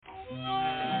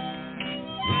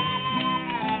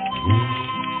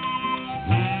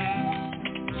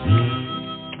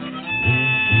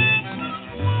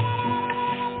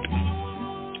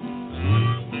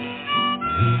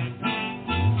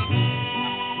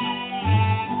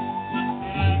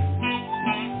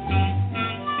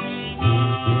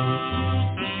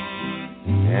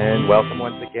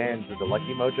once again to the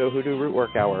Lucky Mojo Hoodoo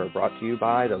Rootwork Hour, brought to you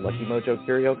by the Lucky Mojo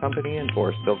Curio Company in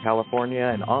Forestville, California,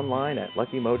 and online at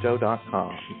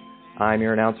luckymojo.com. I'm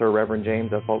your announcer, Reverend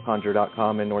James of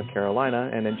folkconjure.com in North Carolina,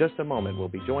 and in just a moment we'll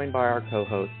be joined by our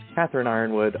co-host, Catherine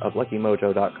Ironwood of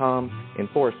luckymojo.com in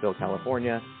Forestville,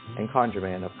 California, and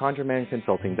ConjureMan of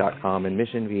ConjureManConsulting.com in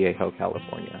Mission Viejo,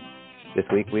 California. This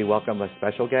week we welcome a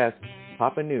special guest,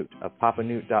 Papa Newt of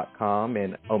papanewt.com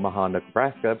in Omaha,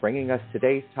 Nebraska, bringing us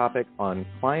today's topic on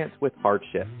clients with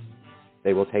hardships.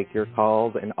 They will take your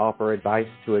calls and offer advice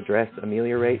to address,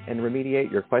 ameliorate, and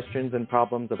remediate your questions and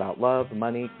problems about love,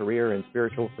 money, career, and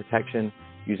spiritual protection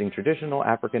using traditional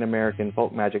African-American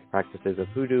folk magic practices of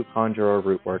hoodoo, conjure, or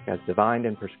rootwork as divined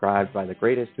and prescribed by the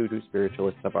greatest hoodoo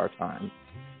spiritualists of our time.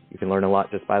 You can learn a lot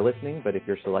just by listening, but if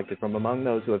you're selected from among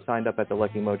those who have signed up at the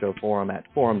Lucky Mojo forum at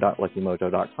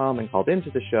forum.luckymojo.com and called into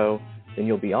the show, then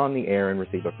you'll be on the air and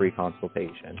receive a free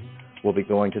consultation. We'll be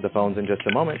going to the phones in just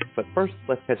a moment, but first,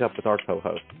 let's catch up with our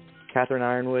co-hosts, Catherine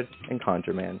Ironwood and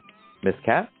ConjureMan. Miss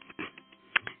Cat?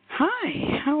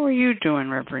 Hi, how are you doing,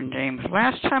 Reverend James?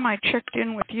 Last time I checked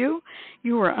in with you,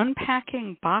 you were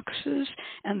unpacking boxes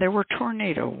and there were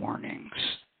tornado warnings.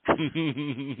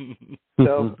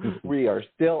 So we are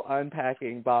still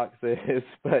unpacking boxes,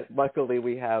 but luckily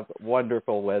we have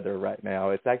wonderful weather right now.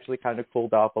 It's actually kind of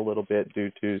cooled off a little bit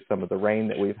due to some of the rain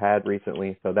that we've had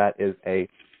recently, so that is a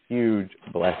huge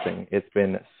blessing. It's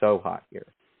been so hot here.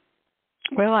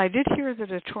 Well, I did hear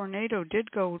that a tornado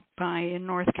did go by in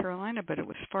North Carolina, but it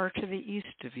was far to the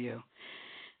east of you.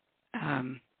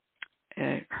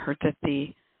 I heard that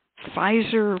the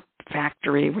Pfizer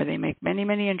factory, where they make many,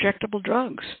 many injectable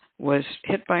drugs, was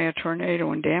hit by a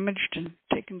tornado and damaged and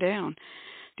taken down.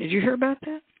 Did you hear about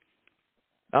that?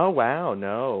 Oh, wow,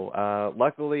 no.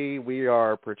 Luckily, we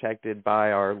are protected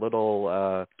by our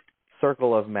little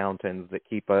circle of mountains that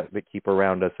keep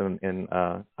around us in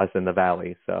the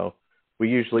valley. So we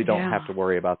usually don't have to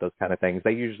worry about those kind of things.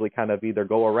 They usually kind of either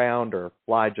go around or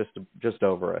fly just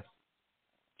over us.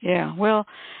 Yeah, well,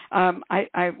 I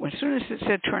as soon as it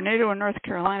said tornado in North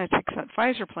Carolina takes that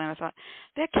Pfizer plant, I thought,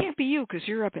 that can't be you because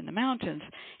you're up in the mountains.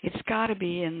 It's got to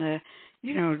be in the,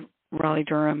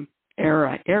 Raleigh-Durham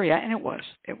area, and it was.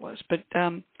 But,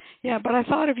 but I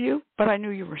thought of you, but I knew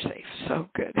you were safe, so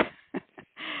good.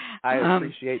 I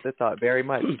appreciate the thought very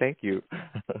much. Thank you.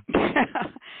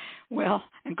 Well,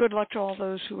 and good luck to all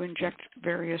those who inject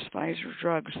various Pfizer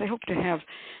drugs. They hope to have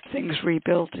things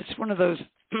rebuilt. It's one of those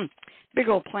big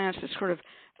old plants that's sort of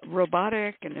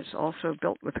robotic, and it's also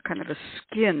built with a kind of a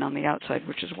skin on the outside,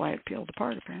 which is why it peeled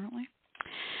apart, apparently.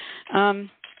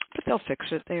 But they'll fix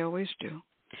it. They always do.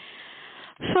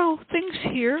 So things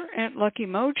here at Lucky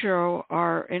Mojo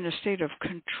are in a state of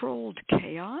controlled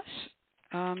chaos.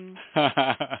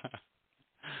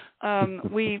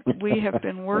 We have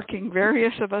been working,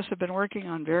 various of us have been working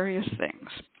on various things.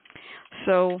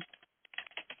 So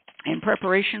in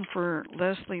preparation for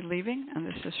Leslie leaving, and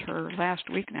this is her last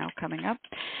week now coming up,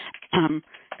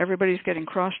 everybody's getting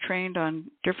cross-trained on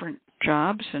different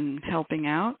jobs and helping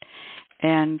out.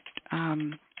 And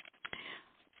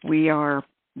we are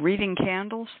reading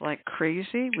candles like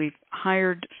crazy. We've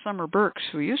hired Summer Burks,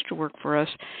 who used to work for us,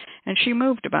 and she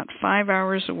moved about 5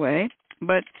 hours away,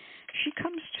 but she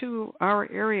comes to our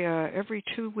area every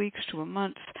 2 weeks to a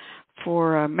month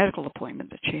for a medical appointment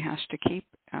that she has to keep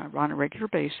on a regular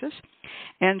basis.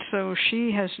 And so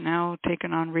she has now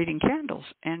taken on reading candles,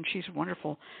 and she's a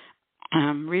wonderful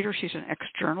reader. She's an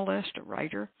ex-journalist, a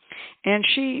writer, and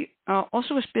she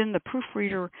also has been the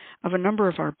proofreader of a number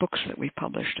of our books that we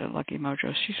published at Lucky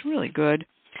Mojo. She's really good,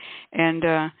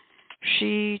 and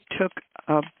she took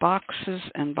boxes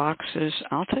and boxes.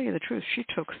 I'll tell you the truth. She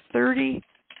took 30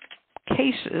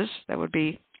 cases, that would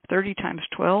be 30 times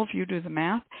 12, you do the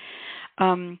math,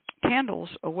 candles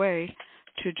away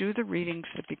to do the readings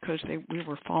because we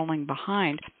were falling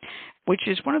behind, which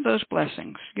is one of those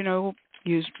blessings.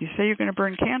 You say you're going to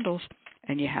burn candles,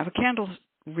 and you have a candle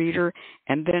reader,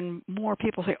 and then more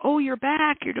people say, oh, you're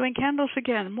back, you're doing candles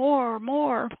again, more.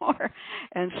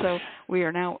 And so we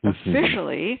are now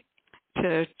officially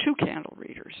to 2 candle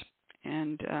readers.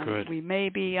 And we may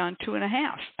be on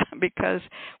 2.5 because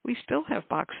we still have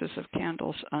boxes of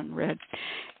candles unread.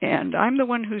 And I'm the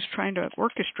one who's trying to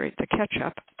orchestrate the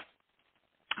catch-up.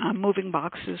 I'm moving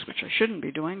boxes, which I shouldn't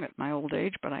be doing at my old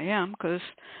age, but I am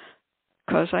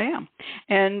because I am.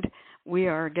 And we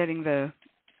are getting the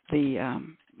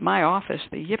my office,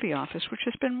 the Yippee office, which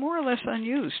has been more or less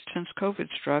unused since COVID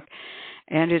struck,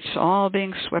 and it's all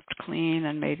being swept clean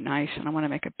and made nice. And I want to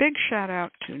make a big shout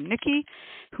out to Nikki,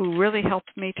 who really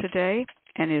helped me today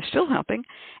and is still helping,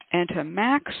 and to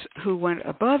Max, who went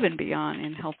above and beyond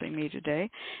in helping me today,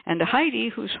 and to Heidi,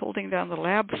 who's holding down the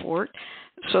lab fort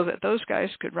so that those guys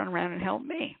could run around and help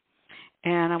me.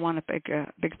 And I want to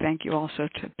big thank you also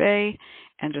to Bay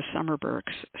and to Summer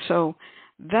Burks. So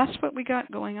that's what we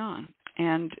got going on.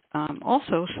 And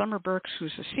also Summer Burks,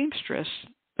 who's a seamstress,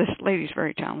 this lady's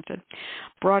very talented,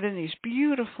 brought in these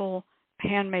beautiful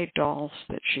handmade dolls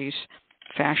that she's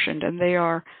fashioned, and they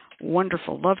are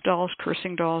wonderful. Love dolls,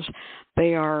 cursing dolls.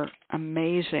 They are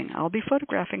amazing. I'll be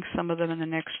photographing some of them in the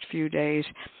next few days.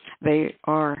 They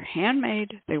are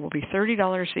handmade. They will be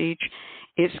 $30 each.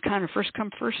 It's kind of first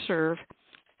come, first serve.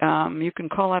 You can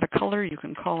call out a color, you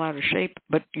can call out a shape,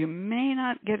 but you may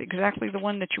not get exactly the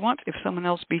one that you want if someone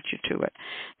else beats you to it.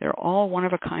 They're all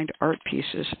one-of-a-kind art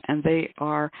pieces, and they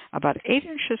are about 8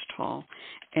 inches tall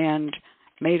and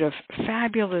made of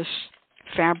fabulous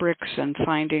fabrics and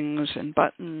findings and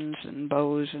buttons and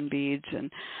bows and beads,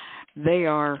 and they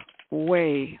are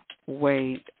way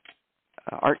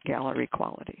art gallery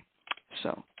quality.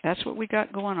 So that's what we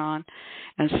got going on,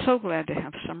 and so glad to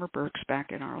have Summer Burks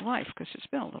back in our life because it's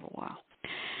been a little while.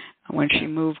 When she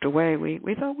moved away, we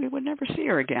thought we would never see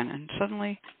her again, and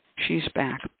suddenly she's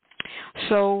back.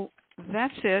 So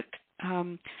that's it.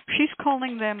 She's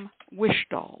calling them wish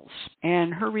dolls,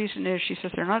 and her reason is she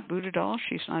says they're not voodoo dolls.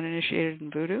 She's not initiated in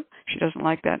voodoo. She doesn't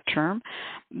like that term.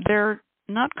 They're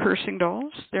not cursing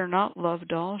dolls. They're not love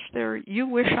dolls. You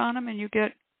wish on them and you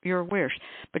get your wish,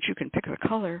 but you can pick a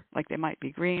color, like they might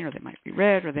be green or they might be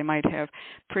red or they might have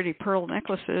pretty pearl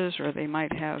necklaces or they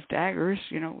might have daggers.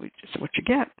 It's what you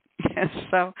get.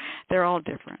 So they're all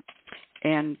different,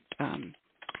 and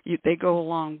they go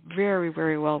along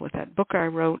very well with that book I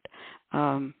wrote,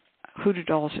 Hoodoo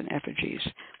Dolls and Effigies.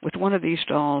 With one of these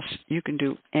dolls, you can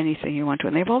do anything you want to,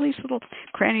 and they have all these little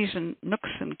crannies and nooks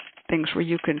and things where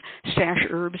you can stash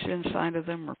herbs inside of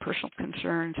them or personal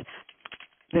concerns.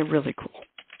 They're really cool.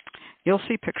 You'll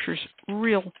see pictures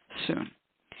real soon.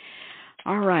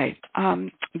 All right.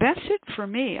 That's it for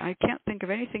me. I can't think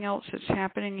of anything else that's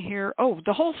happening here. Oh,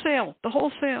 the wholesale.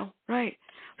 Right.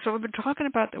 So we've been talking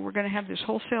about that we're going to have this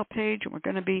wholesale page, and we're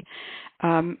going to be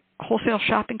wholesale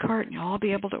shopping cart, and you'll all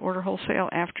be able to order wholesale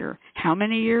after how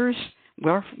many years?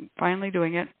 We're finally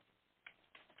doing it.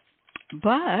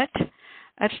 But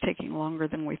that's taking longer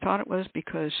than we thought it was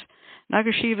because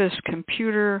Nagashiva's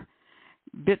computer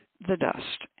bit the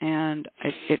dust, and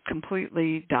it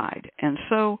completely died. And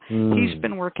so he's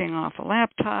been working off a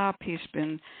laptop. He's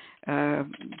been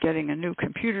getting a new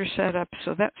computer set up,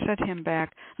 so that set him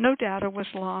back. No data was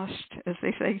lost, as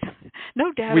they say.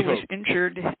 No data was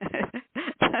injured.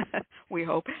 We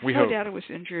hope. No data was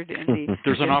injured in the.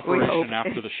 There's an operation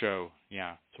after the show.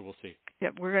 Yeah, so we'll see. Yeah,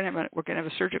 we're gonna have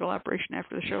a surgical operation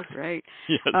after the show. Great.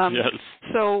 Yes.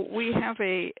 So we have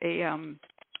a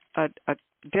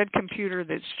dead computer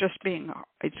that's just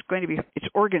its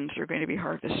organs are going to be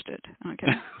harvested. Okay.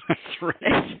 That's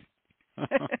right.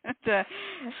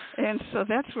 And so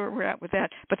that's where we're at with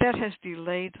that. But that has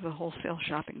delayed the wholesale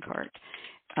shopping cart.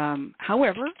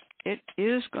 However, it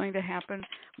is going to happen.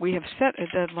 We have set a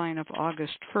deadline of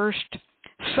August 1st.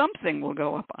 Something will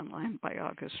go up online by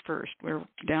August 1st. We're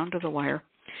down to the wire.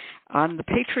 On the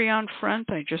Patreon front,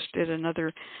 I just did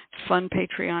another fun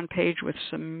Patreon page with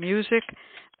some music.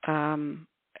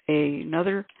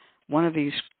 Another one of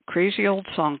these crazy old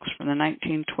songs from the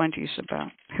 1920s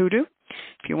about hoodoo.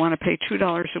 If you want to pay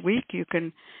 $2 a week, you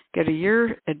can get a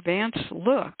year advance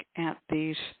look at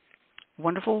these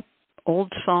wonderful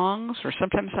old songs, or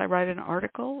sometimes I write an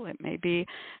article. It may be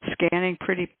scanning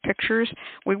pretty pictures.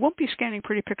 We won't be scanning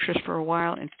pretty pictures for a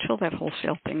while until that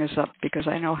wholesale thing is up, because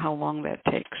I know how long that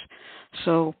takes.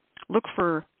 So look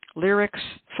for lyrics,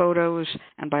 photos,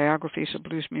 and biographies of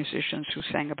blues musicians who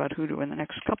sang about hoodoo in the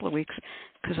next couple of weeks,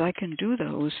 because I can do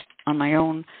those on my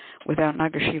own without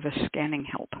Nagashiva's scanning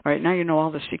help. All right, now you know all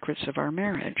the secrets of our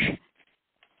marriage.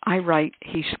 I write,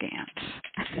 he scans.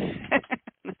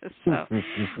 So,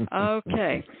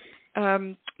 okay.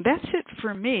 That's it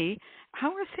for me.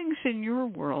 How are things in your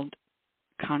world,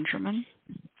 Conjurman?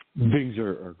 Things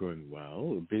are going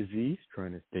well. Busy,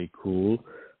 trying to stay cool.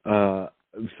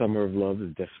 Summer of Love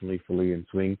is definitely fully in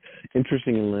swing.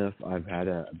 Interesting enough, I've had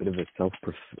a bit of a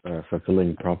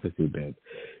self-fulfilling prophecy bit.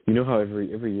 You know how every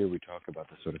year we talk about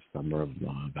the sort of summer of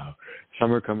love, how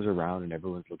summer comes around and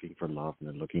everyone's looking for love and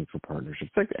they're looking for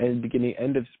partnerships. Like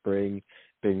end of spring,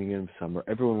 beginning of summer,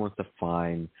 everyone wants to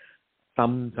find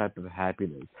some type of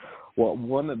happiness. Well,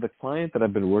 one of the clients that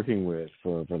I've been working with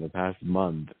for the past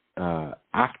month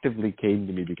actively came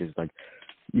to me because, like,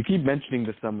 you keep mentioning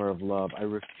the Summer of Love. I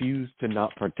refuse to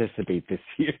not participate this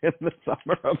year in the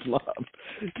Summer of Love.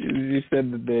 She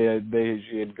said that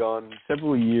she had gone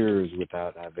several years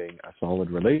without having a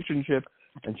solid relationship,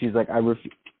 and she's like,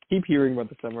 keep hearing about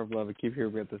the Summer of Love. I keep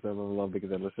hearing about the Summer of Love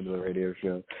because I listen to the radio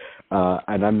show,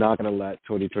 and I'm not going to let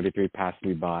 2023 pass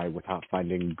me by without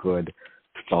finding good,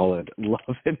 solid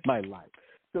love in my life.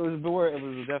 So it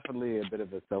was definitely a bit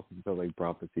of a self-fulfilling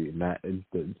prophecy in that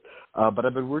instance. But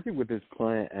I've been working with this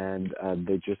client, and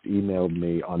they just emailed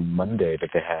me on Monday that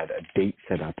they had a date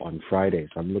set up on Friday.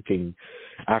 So I'm looking,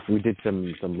 after we did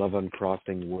some love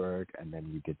uncrossing work, and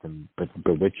then we did some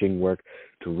bewitching work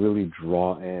to really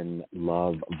draw in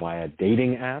love via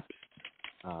dating apps.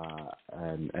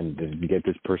 And to get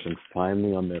this person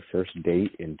finally on their first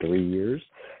date in 3 years.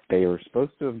 They were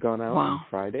supposed to have gone out on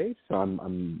Friday, so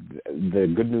the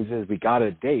good news is we got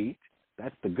a date.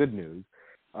 That's the good news.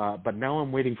 But now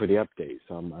I'm waiting for the update,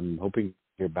 so I'm hoping to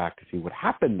hear back to see what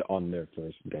happened on their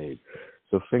first date.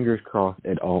 So fingers crossed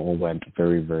it all went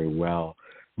very, very well.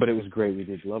 But it was great. We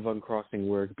did love uncrossing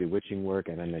work, bewitching work,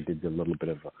 and then I did a little bit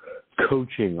of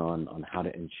coaching on how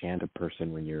to enchant a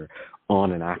person when you're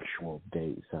on an actual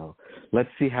date. So let's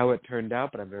see how it turned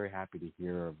out, but I'm very happy to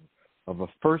hear of a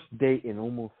first date in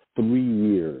almost 3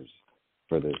 years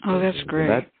for this. Oh, that's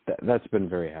great. So that's been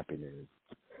very happy news.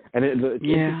 And it's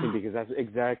interesting because that's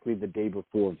exactly the day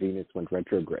before Venus went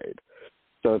retrograde.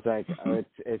 So it's like,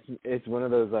 it's one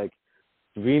of those, like,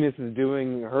 Venus is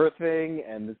doing her thing,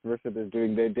 and this person is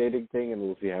doing their dating thing, and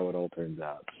we'll see how it all turns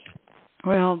out.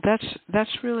 Well,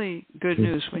 that's really good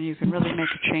news when you can really make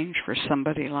a change for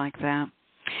somebody like that.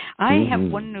 I have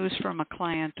one news from a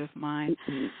client of mine.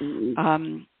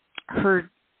 Her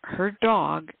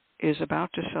dog is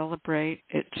about to celebrate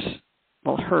it's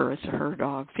a her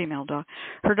dog, female dog.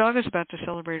 Her dog is about to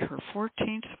celebrate her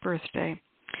 14th birthday,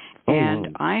 and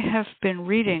I have been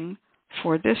reading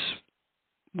for this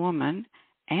woman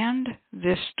and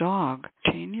this dog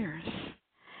 10 years.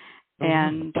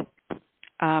 And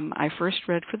I first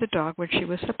read for the dog when she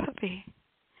was a puppy.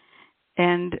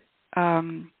 And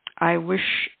I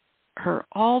wish her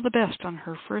all the best on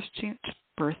her 14th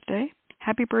birthday.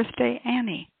 Happy birthday,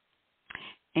 Annie.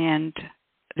 And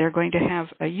they're going to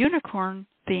have a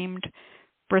unicorn-themed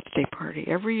birthday party.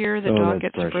 Every year the dog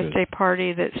gets a birthday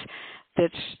party that's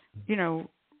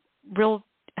real,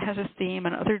 has a theme,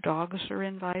 and other dogs are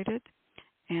invited.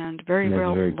 And very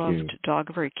well-loved dog,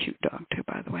 a very cute dog, too,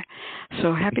 by the way.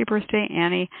 So happy birthday,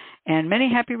 Annie, and many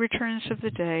happy returns of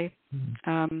the day.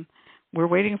 We're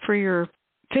waiting for your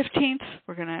 15th.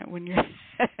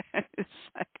 It's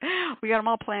like, we got them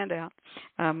all planned out.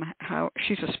 How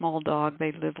she's a small dog.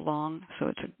 They live long,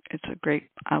 so it's a great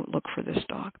outlook for this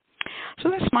dog. So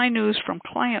that's my news from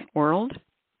Client World.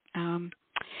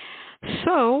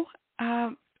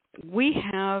 We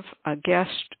have a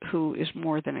guest who is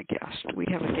more than a guest. We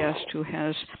have a guest who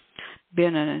has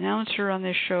been an announcer on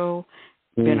this show,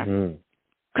 been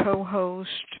a co-host,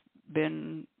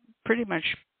 been pretty much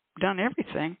done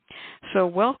everything. So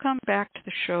welcome back to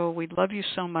the show. We love you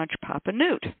so much, Papa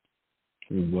Newt.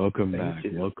 Welcome back.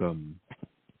 Welcome.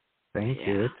 Thank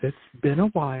you. It's been a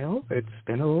while. It's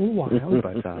been a little while,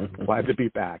 but glad to be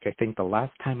back. I think the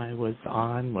last time I was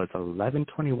on was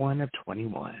 11/21 of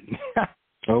 21.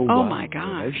 Oh my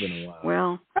gosh. That's been a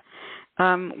while.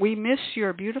 Well, we miss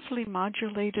your beautifully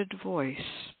modulated voice.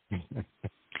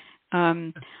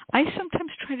 I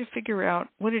sometimes try to figure out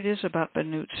what it is about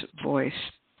Newt's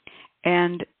voice,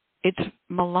 and it's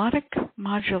melodic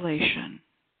modulation.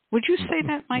 Would you say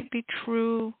that might be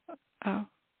true,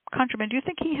 Contraband? Do you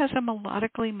think he has a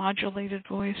melodically modulated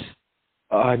voice?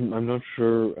 I'm not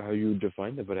sure how you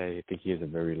define that, but I think he has a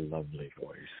very lovely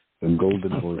voice. The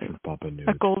golden voice of Papa Newt.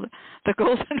 The golden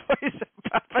voice of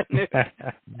Papa Newt.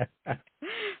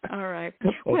 All right.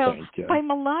 Well, by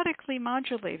melodically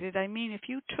modulated, I mean if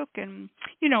you took and,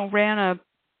 ran a,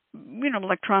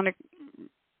 electronic,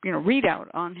 readout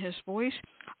on his voice,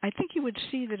 I think you would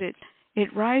see that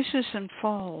it rises and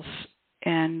falls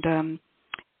and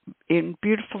in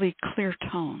beautifully clear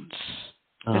tones.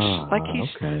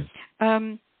 Papa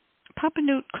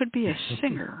Newt could be a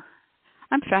singer.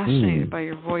 I'm fascinated by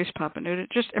your voice, Papa Newt. It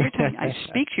just every time I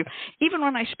speak to you, even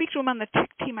when I speak to him on the tech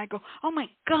team, I go, "Oh my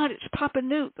God, it's Papa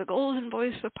Newt, the golden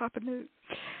voice of Papa Newt."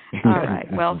 All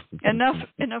right, well, enough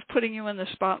putting you in the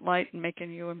spotlight and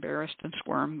making you embarrassed and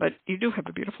squirm. But you do have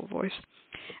a beautiful voice.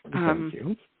 Thank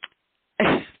you.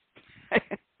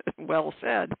 Well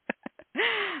said.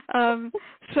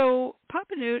 So,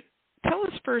 Papa Newt, tell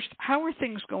us first, how are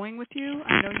things going with you?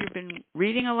 I know you've been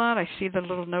reading a lot. I see the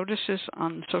little notices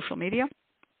on social media.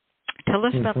 Tell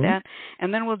us about that,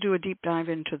 and then we'll do a deep dive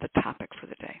into the topic for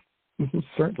the day.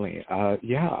 Certainly.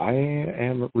 Yeah, I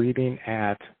am reading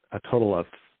at a total of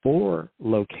 4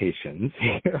 locations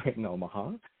here in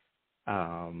Omaha,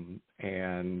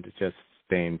 and just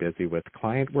staying busy with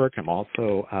client work. I'm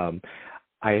also,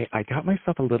 I got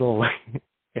myself a little,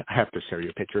 I have to show you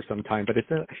a picture sometime, but it's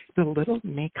a little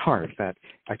make cart that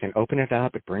I can open it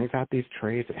up. It brings out these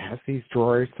trays. It has these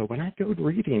drawers. So when I go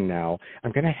reading now,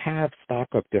 I'm going to have stock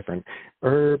of different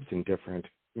herbs and different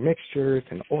mixtures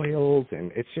and oils, and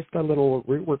it's just a little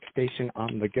Rootwork station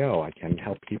on the go. I can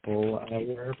help people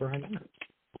wherever I'm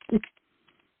at.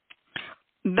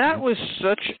 That was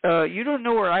such, you don't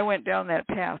know where I went down that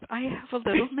path. I have a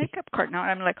little makeup cart now,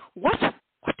 and I'm like, what?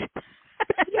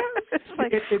 It's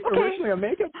like, it's originally a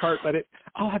makeup cart, but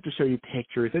I'll have to show you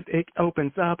pictures. It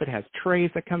opens up. It has trays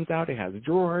that comes out. It has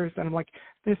drawers, and I'm like,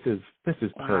 this is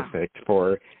perfect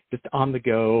for just on the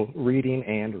go reading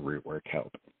and Rootwork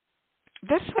help.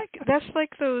 That's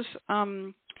like those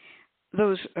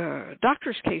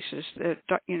doctor's cases that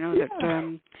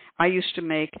I used to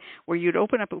make, where you'd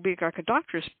open up, it would be like a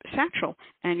doctor's satchel,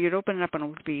 and you'd open it up and it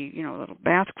would be, little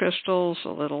bath crystals, a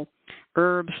little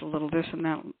herbs, a little this and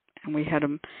that, and we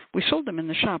sold them in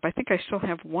the shop. I think I still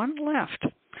have one left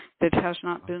that has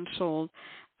not been sold.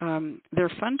 They're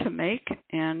fun to make,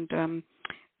 and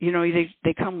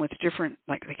they come with different,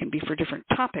 like they can be for different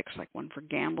topics, like one for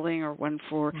gambling, or one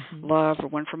for love, or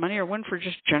one for money, or one for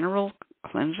just general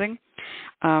cleansing.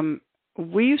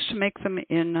 We used to make them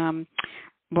in,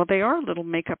 they are little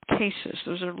makeup cases.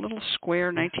 Those are little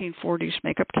square 1940s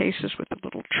makeup cases with the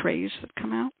little trays that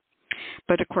come out.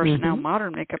 But, of course, now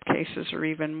modern makeup cases are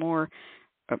even more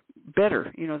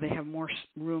better. They have more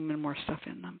room and more stuff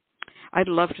in them. I'd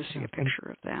love to see a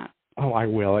picture of that. Oh, I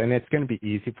will, and it's going to be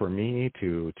easy for me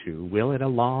to wheel it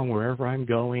along wherever I'm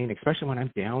going, especially when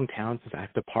I'm downtown, since I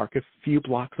have to park a few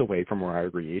blocks away from where I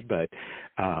read. But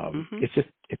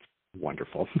it's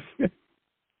wonderful.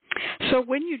 So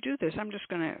when you do this, I'm just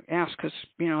going to ask because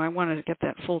I want to get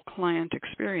that full client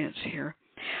experience here.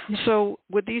 So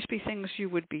would these be things you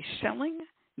would be selling,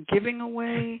 giving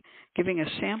away, giving a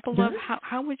sample of?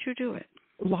 How would you do it?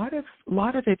 A lot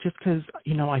of it just because,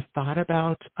 I thought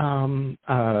about,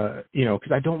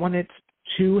 because I don't want it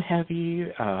too heavy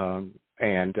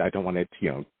and I don't want it,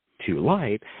 too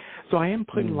light. So I am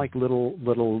putting like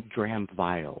little dram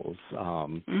vials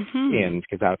in,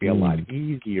 because that would be a lot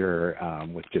easier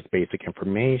with just basic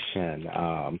information.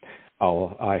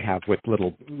 I have with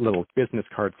little business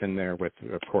cards in there with,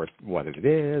 of course, what it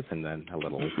is, and then a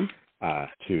little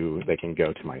they can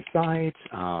go to my site,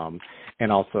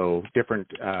 and also different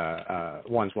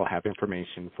ones will have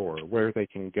information for where they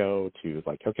can go to,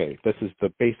 like, okay, this is the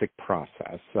basic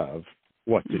process of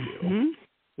what to do.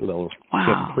 Little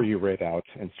just pre-read out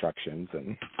instructions.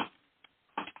 And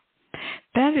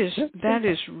that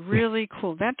is really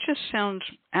cool. That just sounds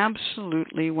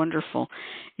absolutely wonderful.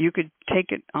 You could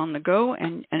take it on the go,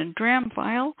 and a dram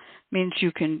vial means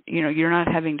you can, you're not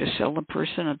having to sell the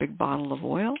person a big bottle of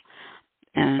oil,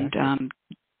 and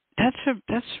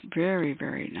that's very,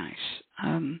 very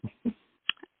nice.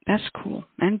 That's cool.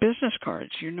 And business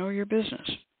cards, your business.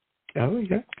 Oh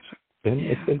yeah,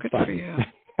 it's been good fun. for you.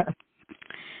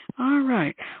 All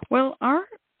right. Well, our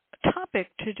topic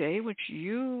today, which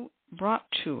you brought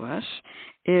to us,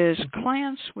 is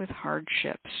clients with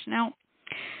hardships. Now,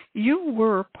 you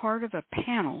were part of a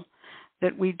panel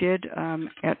that we did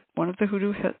at one of the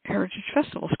Hoodoo Heritage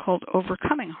Festivals called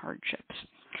Overcoming Hardships.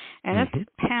 And at the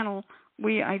panel,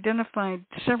 we identified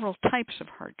several types of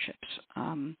hardships,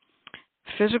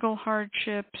 physical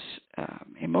hardships,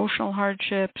 emotional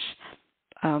hardships,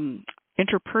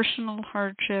 interpersonal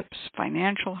hardships,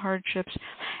 financial hardships,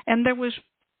 and there was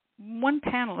one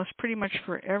panelist pretty much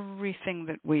for everything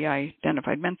that we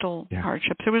identified, mental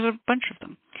hardships. There was a bunch of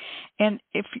them. And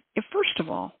if first of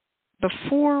all,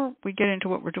 before we get into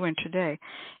what we're doing today,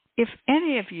 if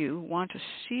any of you want to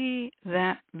see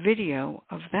that video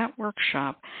of that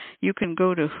workshop, you can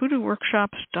go to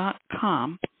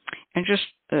hoodooworkshops.com and just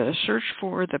search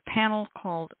for the panel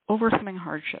called Overcoming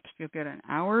Hardships. You'll get an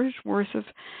hour's worth of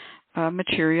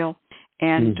material,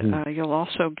 and you'll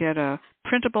also get a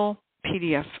printable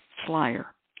PDF flyer,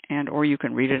 or you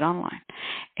can read it online.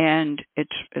 And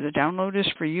the download is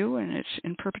for you, and it's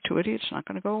in perpetuity. It's not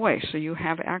going to go away, so you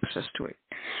have access to it.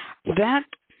 That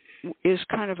is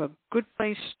kind of a good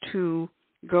place to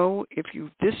go if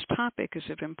this topic is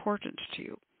of importance to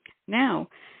you. Now,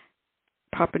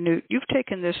 Papa Newt, you've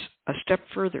taken this a step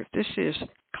further. This is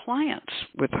clients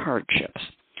with hardships.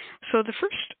 So the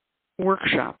first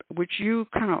workshop, which you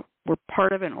kind of were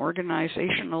part of and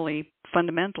organizationally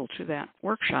fundamental to that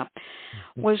workshop,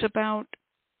 was about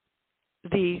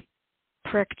the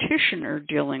practitioner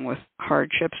dealing with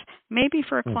hardships, maybe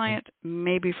for a client,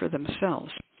 maybe for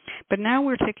themselves. But now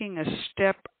we're taking a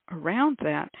step around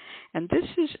that, and this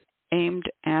is aimed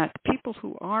at people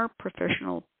who are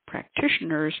professional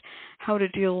practitioners, how to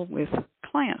deal with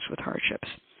clients with hardships.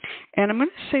 And I'm going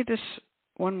to say this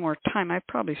one more time. I've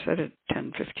probably said it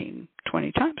 10, 15,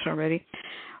 20 times already.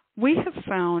 We have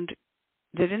found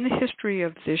that in the history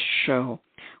of this show,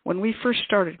 when we first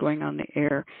started going on the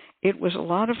air, it was a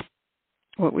lot of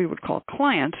what we would call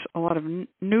clients, a lot of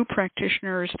new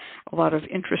practitioners, a lot of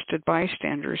interested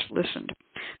bystanders listened.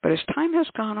 But as time has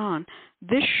gone on,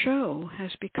 this show has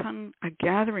become a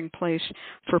gathering place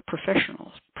for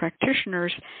professionals,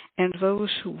 practitioners, and those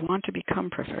who want to become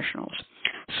professionals.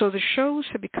 So the shows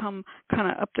have become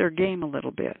kind of up their game a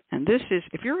little bit. And this is,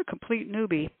 if you're a complete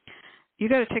newbie, you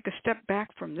got to take a step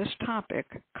back from this topic,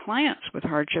 clients with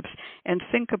hardships, and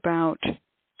think about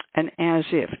an as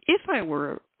if I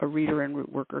were a reader and root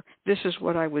worker, this is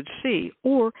what I would see,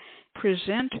 or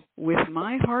present with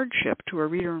my hardship to a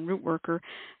reader and root worker,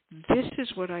 this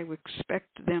is what I would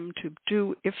expect them to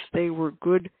do if they were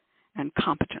good and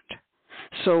competent.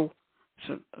 So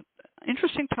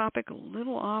interesting topic, a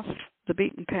little off the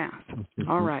beaten path.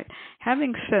 All right.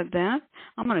 Having said that,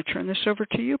 I'm going to turn this over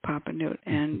to you, Papa Newt,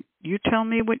 and you tell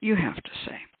me what you have to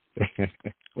say.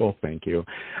 Well, thank you.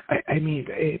 I mean,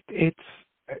 it's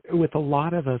with a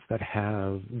lot of us that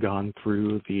have gone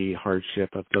through the hardship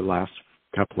of the last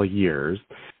couple of years,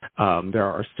 there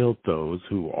are still those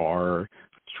who are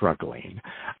struggling.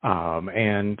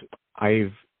 And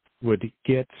I would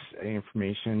get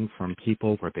information from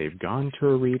people where they've gone to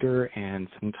a reader, and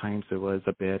sometimes it was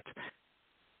a bit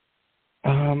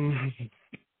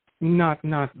not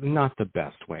the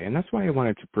best way. And that's why I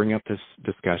wanted to bring up this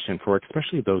discussion for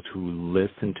especially those who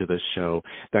listen to the show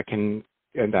that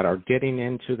are getting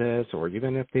into this, or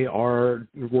even if they are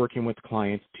working with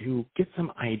clients, to get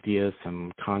some ideas,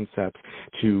 some concepts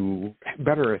to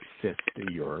better assist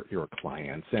your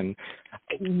clients. And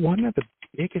one of the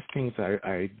biggest things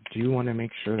I do want to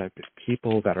make sure that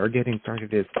people that are getting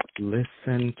started is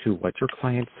listen to what your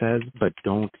client says, but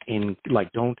don't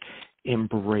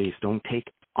embrace, don't take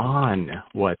on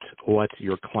what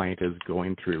your client is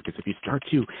going through. Because if you start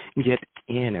to get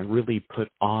in and really put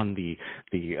on the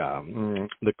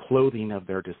clothing of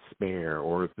their despair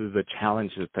or the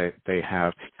challenges that they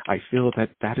have, I feel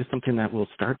that is something that will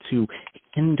start to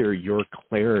hinder your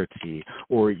clarity,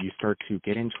 or you start to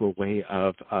get into a way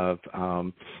of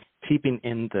keeping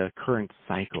in the current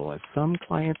cycle. As some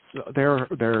clients, their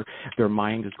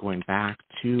mind is going back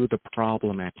to the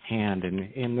problem at hand,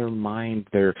 and in their mind,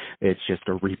 it's just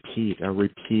a repeat.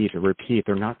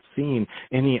 They're not seeing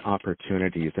any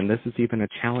opportunities, and this is even a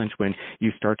challenge when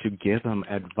you start to give them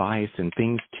advice and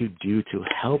things to do to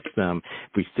help them.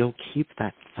 If we still keep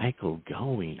that cycle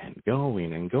going and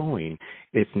going and going,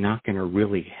 it's not going to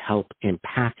really help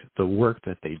impact the work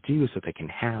that they do, so they can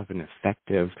have an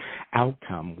effective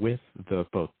outcome with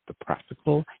both the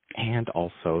practical and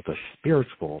also the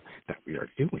spiritual that we are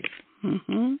doing.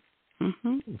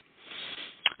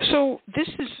 So this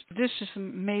is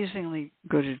amazingly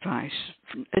good advice.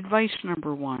 Advice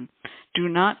number one: do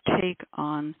not take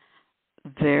on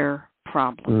their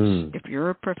problems. If you're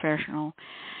a professional,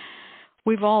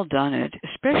 we've all done it,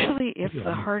 especially if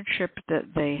the hardship that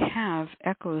they have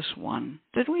echoes one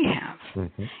that we have.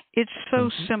 It's so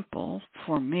simple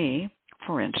for me.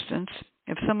 For instance,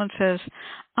 if someone says,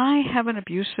 I have an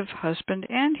abusive husband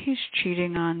and he's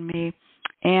cheating on me,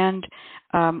 and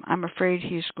I'm afraid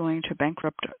he's going to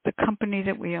bankrupt the company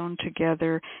that we own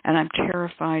together, and I'm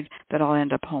terrified that I'll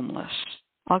end up homeless.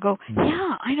 I'll go,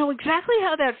 yeah, I know exactly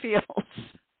how that feels.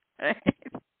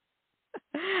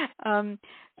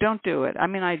 Don't do it. I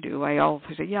mean, I do. I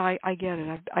always say, yeah, I get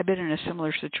it. I've been in a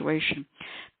similar situation.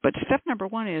 But step number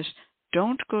one is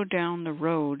don't go down the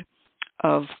road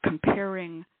of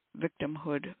comparing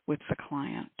victimhood with the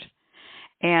client.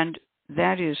 And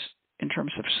that is in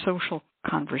terms of social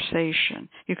conversation.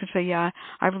 You can say, yeah,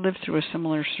 I've lived through a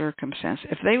similar circumstance.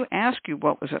 If they ask you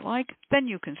what was it like, then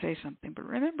you can say something. But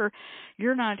remember,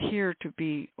 you're not here to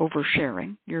be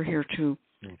oversharing. You're here to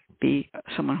be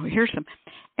someone who hears them.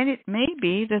 And it may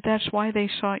be that that's why they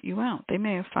sought you out. They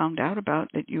may have found out about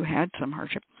that you had some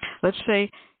hardship. Let's say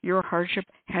your hardship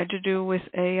had to do with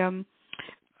a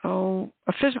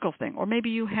physical thing, or maybe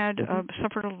you had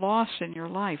suffered a loss in your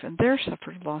life, and they're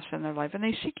suffered a loss in their life, and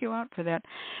they seek you out for that.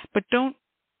 But don't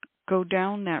go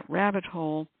down that rabbit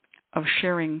hole of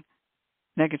sharing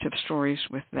negative stories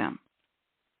with them.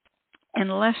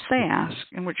 unless they ask,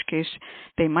 in which case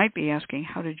they might be asking,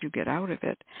 how did you get out of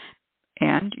it?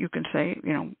 And you can say,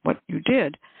 what you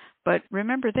did. But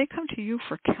remember, they come to you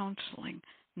for counseling,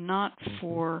 not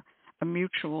for a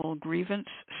mutual grievance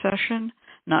session,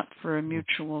 not for a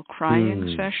mutual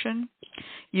crying session.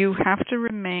 You have to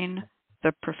remain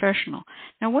the professional.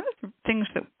 Now, one of the things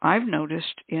that I've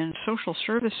noticed in social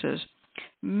services,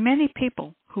 many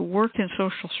people who work in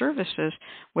social services,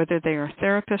 whether they are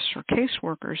therapists or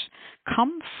caseworkers,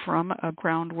 come from a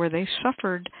ground where they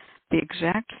suffered the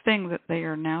exact thing that they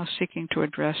are now seeking to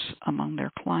address among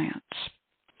their clients.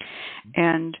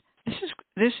 And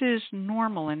this is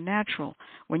normal and natural.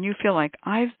 When you feel like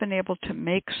I've been able to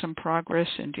make some progress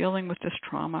in dealing with this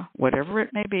trauma, whatever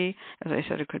it may be, as I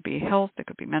said, it could be health, it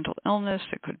could be mental illness,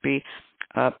 it could be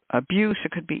abuse,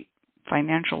 it could be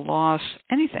financial loss,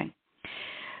 anything.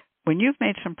 When you've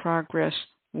made some progress,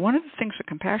 one of the things a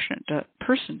compassionate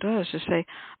person does is say,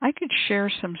 I could share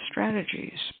some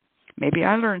strategies. Maybe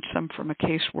I learned some from a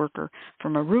caseworker,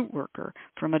 from a root worker,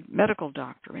 from a medical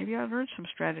doctor. Maybe I learned some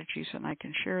strategies and I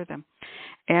can share them.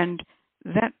 And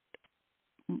that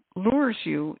lures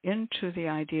you into the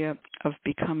idea of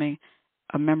becoming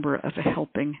a member of a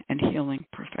helping and healing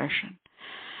profession.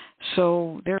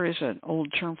 So there is an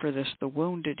old term for this, the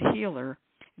wounded healer.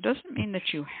 It doesn't mean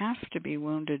that you have to be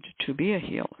wounded to be a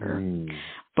healer,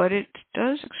 but it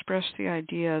does express the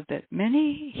idea that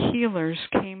many healers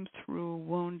came through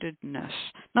woundedness.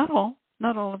 Not all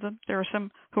of them. There are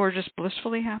some who are just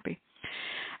blissfully happy.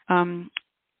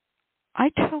 I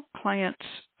tell clients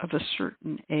of a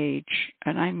certain age,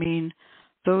 and I mean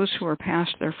those who are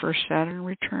past their first Saturn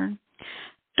return,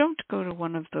 don't go to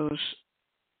one of those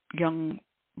young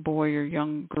boy or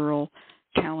young girl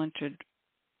talented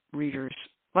readers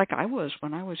like I was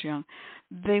when I was young.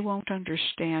 They won't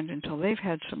understand until they've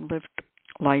had some lived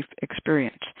life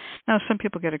experience. Now, some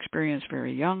people get experience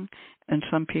very young, and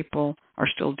some people are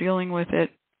still dealing with it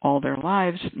all their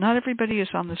lives. Not everybody is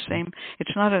on the same.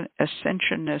 It's not an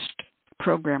ascensionist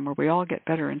program where we all get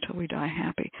better until we die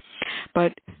happy.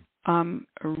 But a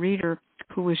reader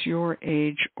who is your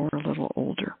age or a little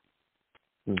older,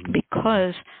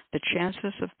 because the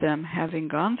chances of them having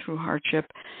gone through hardship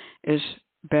is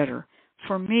better.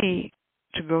 For me,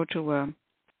 to go to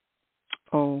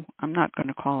I'm not going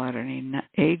to call out any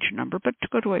age number, but to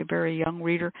go to a very young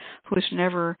reader who has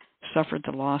never suffered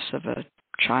the loss of a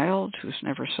child, who's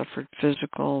never suffered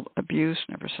physical abuse,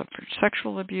 never suffered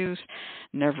sexual abuse,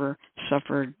 never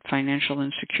suffered financial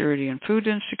insecurity and food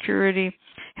insecurity,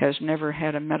 has never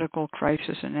had a medical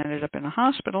crisis and ended up in a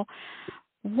hospital,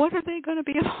 what are they going to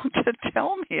be able to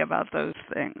tell me about those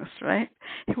things, right?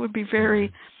 It would be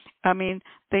very...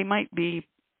 they might be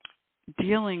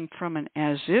dealing from an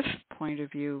as-if point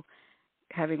of view,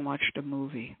 having watched a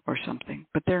movie or something,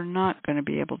 but they're not going to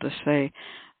be able to say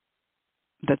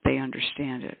that they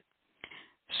understand it.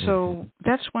 So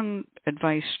that's one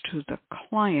advice to the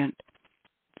client.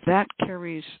 That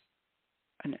carries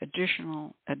an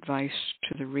additional advice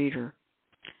to the reader.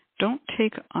 Don't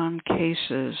take on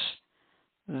cases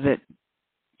that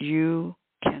you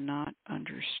cannot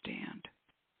understand.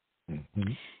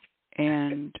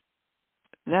 And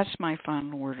that's my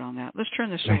final word on that. Let's turn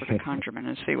this over to Conjurman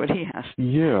and see what he has.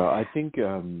 Yeah, I think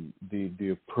the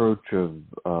approach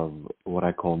of what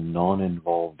I call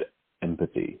non-involved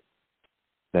empathy,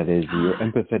 that is, you're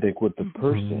empathetic with the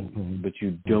person, but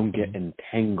you don't get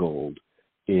entangled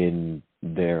in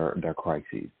their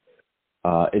crises,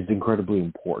 is incredibly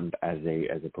important as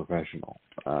a professional.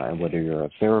 And whether you're a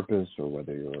therapist or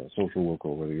whether you're a social worker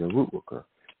or whether you're a root worker,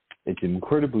 it's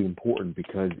incredibly important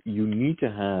because you need to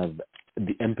have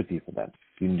the empathy for them.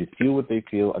 You need to feel what they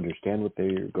feel, understand what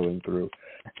they're going through,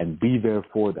 and be there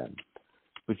for them.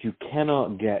 But you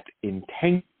cannot get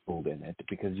entangled in it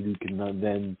because you cannot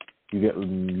then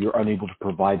you're unable to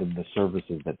provide them the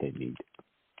services that they need.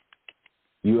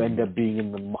 You end up being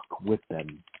in the muck with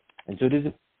them, and so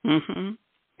it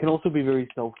can also be very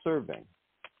self-serving,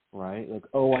 right? Like,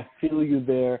 oh, I feel you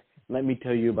there. Let me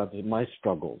tell you about my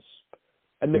struggles.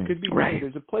 And there could be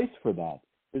there's a place for that.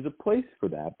 There's a place for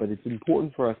that, but it's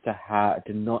important for us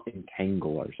to not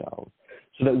entangle ourselves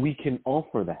so that we can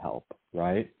offer the help,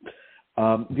 right?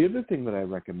 The other thing that I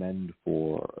recommend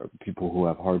for people who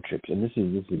have hardships, and this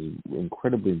is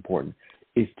incredibly important,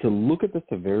 is to look at the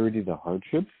severity of the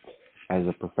hardship as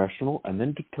a professional and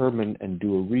then determine and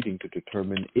do a reading to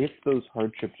determine if those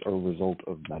hardships are a result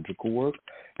of magical work,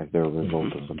 if they're a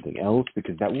result of something else,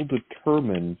 because that will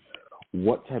determine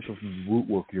what type of root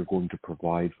work you're going to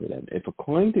provide for them. If a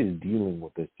client is dealing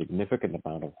with a significant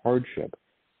amount of hardship,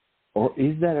 or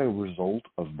is that a result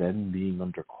of them being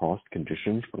under crossed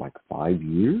conditions for like 5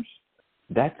 years?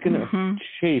 That's going to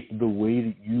shape the way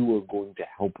that you are going to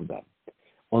help them.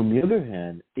 On the other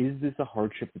hand, is this a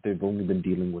hardship that they've only been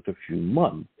dealing with a few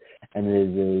months, and it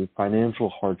is a financial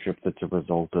hardship that's a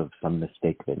result of some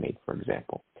mistake they made, for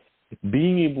example?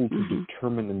 Being able to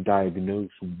determine and diagnose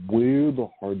where the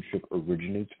hardship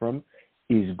originates from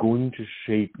is going to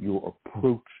shape your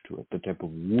approach to it, the type of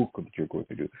work that you're going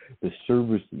to do, the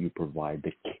service that you provide,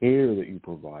 the care that you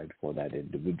provide for that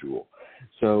individual.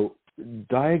 So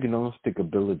diagnostic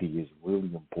ability is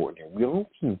really important here. We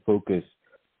often focus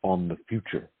on the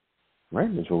future,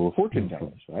 right? That's what we're fortune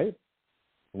tellers, right?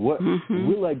 What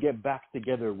will I get back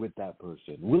together with that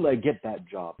person? Will I get that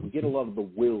job? We get a lot of the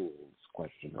wills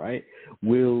question, right?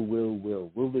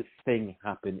 Will this thing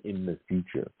happen in the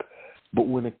future? But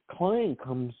when a client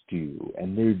comes to you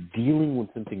and they're dealing with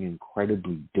something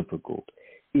incredibly difficult,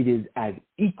 it is as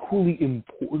equally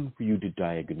important for you to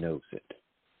diagnose it.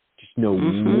 Just know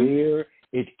where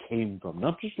it came from.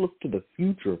 Not just look to the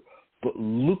future, but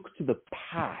look to the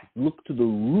past, look to the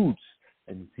roots,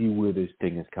 and see where this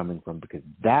thing is coming from, because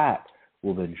that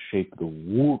will then shape the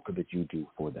work that you do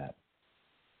for that.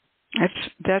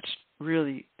 That's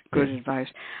really good advice.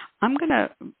 I'm going to,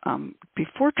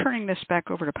 before turning this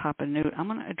back over to Papa Newt, I'm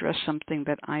going to address something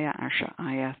that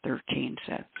Ayah 13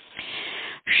 said.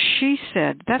 She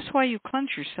said, that's why you cleanse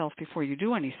yourself before you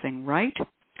do anything, right?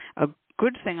 A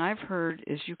good thing I've heard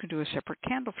is you can do a separate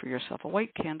candle for yourself, a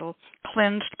white candle,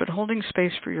 cleansed but holding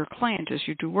space for your client as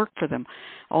you do work for them.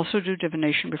 Also do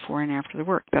divination before and after the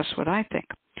work. That's what I think.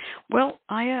 Well,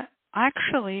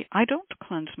 actually, I don't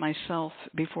cleanse myself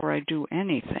before I do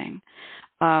anything,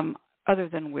 other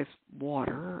than with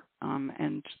water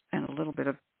and a little bit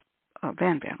of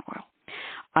Van oil.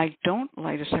 I don't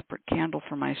light a separate candle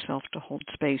for myself to hold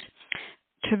space.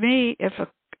 To me, if a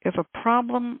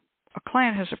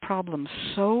client has a problem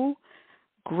so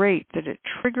great that it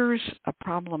triggers a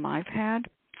problem I've had,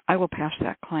 I will pass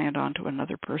that client on to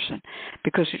another person,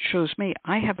 because it shows me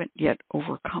I haven't yet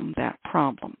overcome that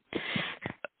problem.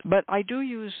 But I do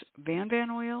use Van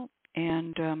oil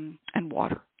and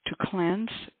water to cleanse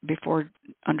before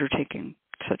undertaking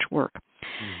such work.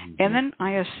 And then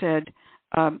I said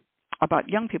about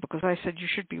young people, because I said you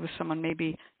should be with someone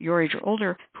maybe your age or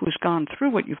older who's gone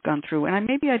through what you've gone through. And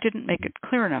maybe I didn't make it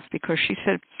clear enough, because she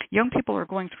said young people are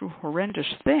going through horrendous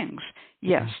things.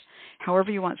 Yes.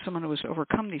 However, you want someone who has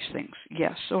overcome these things.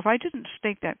 Yes. So if I didn't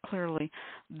state that clearly,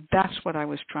 that's what I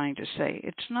was trying to say.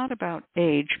 It's not about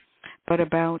age, but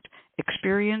about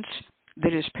experience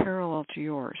that is parallel to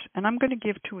yours. And I'm going to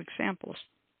give two examples.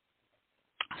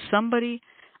 Somebody,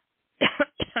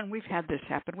 and we've had this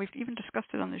happen, we've even discussed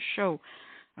it on this show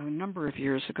a number of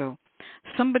years ago.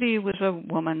 Somebody was a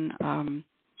woman,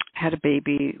 had a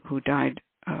baby who died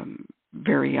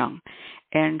very young.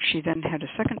 And she then had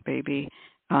a second baby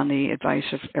on the advice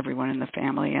of everyone in the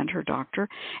family and her doctor,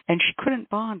 and she couldn't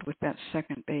bond with that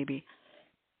second baby.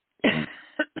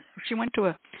 She went to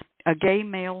a gay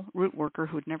male root worker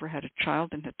who had never had a child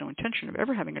and had no intention of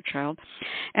ever having a child,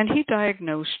 and he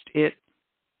diagnosed it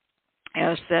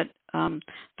as that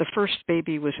the first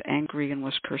baby was angry and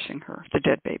was cursing her, the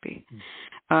dead baby.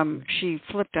 She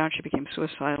flipped out. She became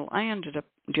suicidal. I ended up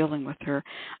dealing with her.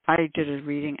 I did a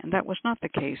reading, and that was not the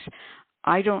case.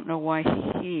 I don't know why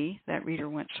that reader,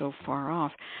 went so far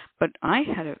off, but I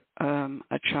had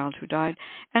a child who died,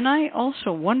 and I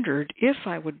also wondered if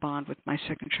I would bond with my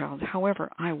second child. However,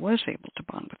 I was able to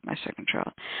bond with my second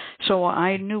child. So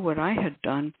I knew what I had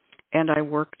done, and I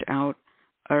worked out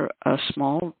a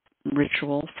small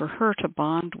ritual for her to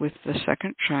bond with the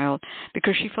second child,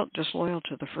 because she felt disloyal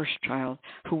to the first child,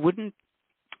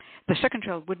 the second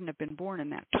child wouldn't have been born in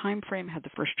that time frame had the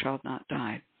first child not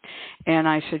died. And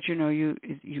I said, you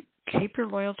keep your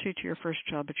loyalty to your first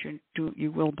child, but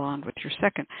you will bond with your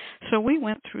second. So we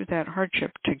went through that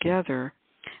hardship together.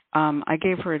 I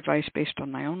gave her advice based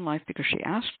on my own life because she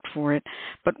asked for it.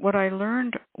 But what I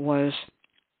learned was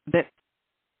that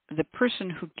the person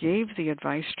who gave the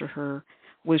advice to her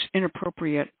was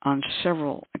inappropriate on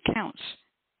several accounts.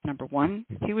 Number one,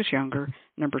 he was younger.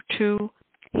 Number two,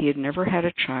 he had never had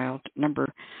a child.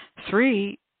 Number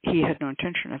three, he had no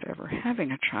intention of ever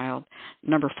having a child.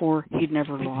 Number four, he'd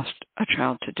never lost a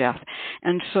child to death.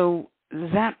 And so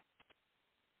that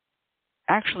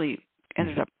actually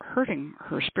ended up hurting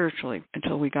her spiritually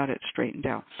until we got it straightened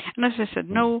out. And as I said,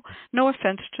 no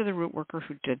offense to the root worker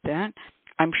who did that.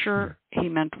 I'm sure he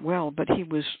meant well, but he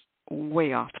was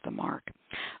way off the mark.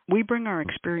 We bring our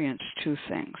experience to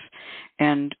things.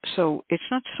 And so it's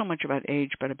not so much about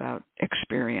age, but about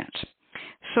experience.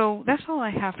 So that's all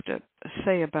I have to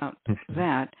say about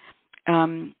that.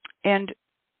 And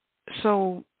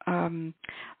so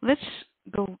let's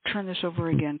go turn this over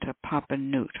again to Papa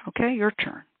Newt. Okay, your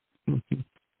turn.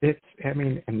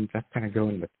 And that's kind of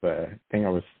going with the thing I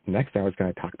was going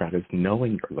to talk about is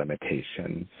knowing your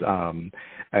limitations.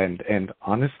 And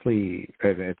honestly,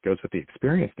 it goes with the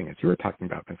experience thing as you were talking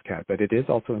about, Ms. Kat, but it is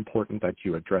also important that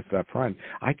you address it up front.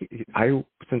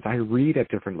 Since I read at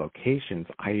different locations,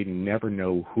 I never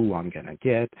know who I'm going to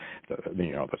get,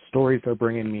 the stories they're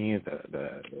bringing me,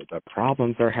 the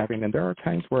problems they're having, and there are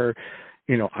times where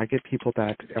I get people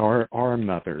that are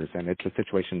mothers, and it's a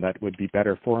situation that would be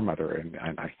better for a mother, and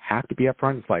I have to be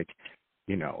upfront. It's like,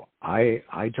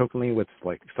 I jokingly with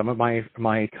like some of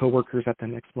my coworkers at the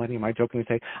next millennium, I jokingly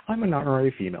say I'm an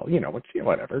honorary female,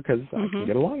 whatever, because I can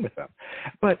get along with them.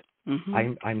 But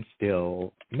I'm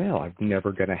still male. I'm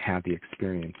never going to have the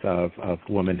experience of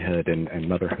womanhood and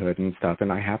motherhood and stuff,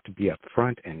 and I have to be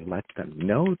upfront and let them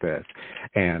know this.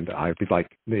 And I'd be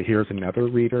like, here's another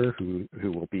reader who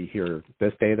will be here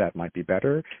this day that might be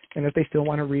better, and if they still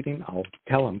want a reading, I'll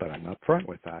tell them, but I'm upfront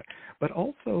with that. But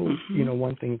also,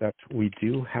 one thing that we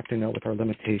do have to know with our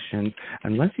limitations,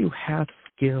 unless you have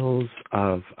skills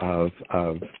of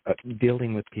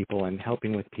dealing with people and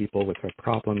helping with people with their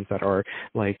problems that are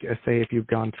like, say, if you've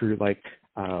gone through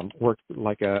work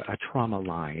like a trauma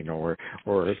line, or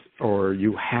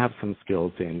you have some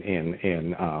skills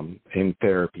in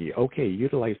therapy. Okay,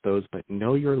 utilize those, but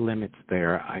know your limits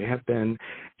there. I have been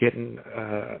getting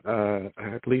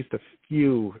at least a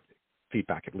few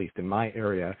feedback, at least in my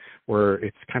area, where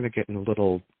it's kind of getting a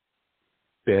little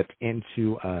bit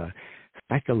into a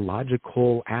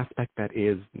psychological aspect that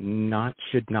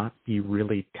should not be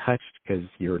really touched because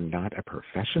you're not a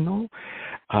professional.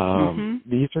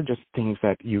 These are just things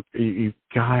that you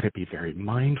got to be very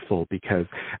mindful, because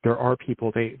there are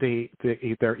people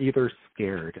they're either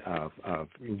scared of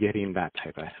getting that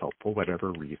type of help for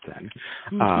whatever reason.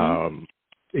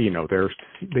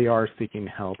 They are seeking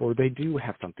help, or they do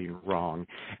have something wrong,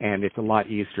 and it's a lot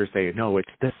easier to say, no, it's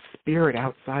this spirit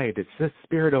outside, it's this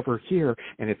spirit over here,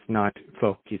 and it's not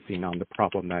focusing on the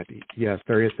problem that, yes,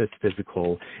 there is this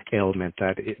physical ailment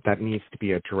that needs to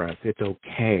be addressed. It's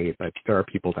okay, but there are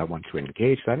people that want to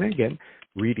engage that. And again,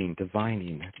 reading,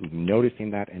 divining,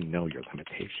 noticing that, and know your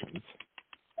limitations.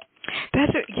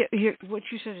 What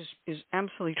you said is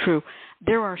absolutely true.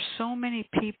 There are so many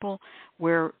people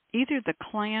where either the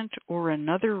client or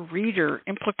another reader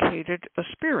implicated a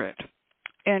spirit,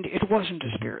 and it wasn't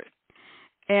a spirit.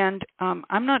 And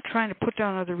I'm not trying to put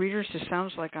down other readers. It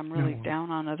sounds like I'm really down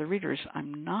on other readers.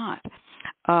 I'm not.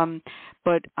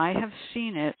 But I have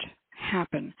seen it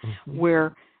happen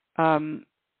where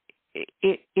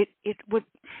it would,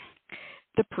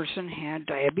 the person had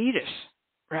diabetes,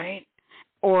 right?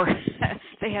 Or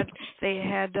they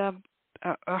had a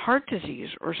heart disease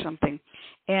or something,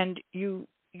 and you're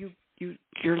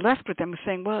left with them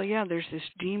saying, well, yeah, there's this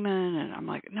demon, and I'm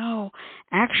like, no,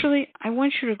 actually, I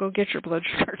want you to go get your blood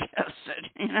sugar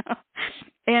tested,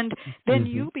 and then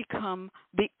you become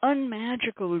the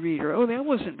unmagical reader. Oh, that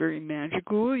wasn't very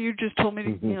magical. You just told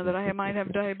me, that I might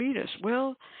have diabetes.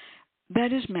 Well,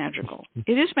 that is magical.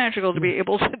 It is magical to be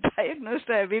able to diagnose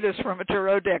diabetes from a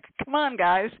tarot deck. Come on,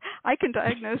 guys. I can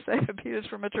diagnose diabetes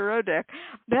from a tarot deck.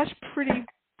 That's pretty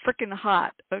freaking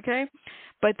hot, okay?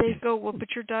 But they go, well, but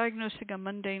you're diagnosing a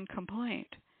mundane complaint.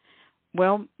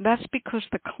 Well, that's because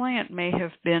the client may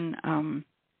have been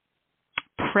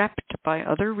prepped by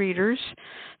other readers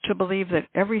to believe that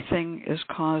everything is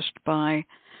caused by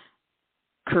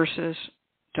curses,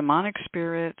 demonic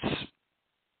spirits,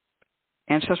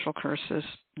 ancestral curses,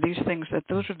 these things, that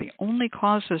those are the only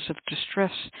causes of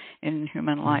distress in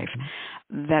human life.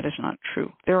 That is not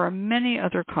true. There are many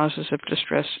other causes of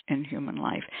distress in human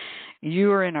life.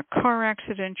 You are in a car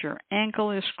accident, your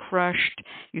ankle is crushed,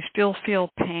 you still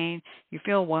feel pain, you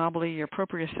feel wobbly, your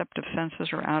proprioceptive senses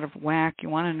are out of whack. You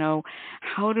want to know,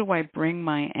 how do I bring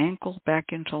my ankle back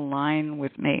into line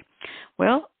with me?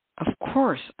 Well, of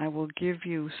course, I will give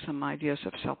you some ideas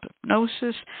of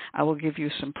self-hypnosis. I will give you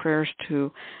some prayers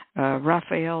to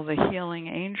Raphael, the healing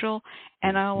angel.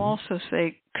 And I'll also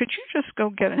say, could you just go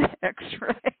get an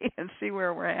X-ray and see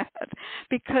where we're at?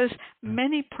 Because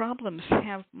many problems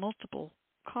have multiple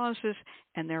causes,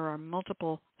 and there are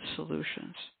multiple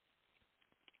solutions.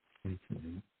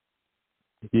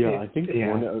 Yeah, I think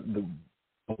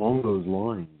along those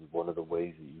lines, one of the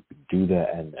ways that you could do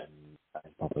that, and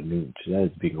Papa Newt says,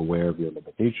 being aware of your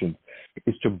limitations,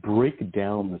 is to break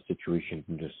down the situation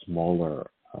into smaller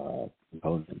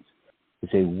components. To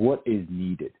say what is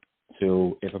needed.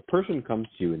 So if a person comes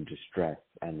to you in distress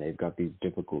and they've got these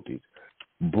difficulties,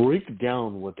 break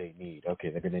down what they need. Okay,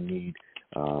 they're going to need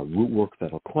root work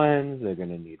that'll cleanse. They're going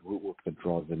to need root work that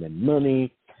draws them in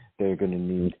money. They're going to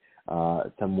need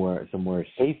somewhere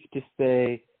safe to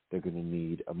stay. They're going to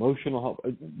need emotional help.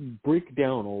 Break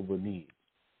down all the needs,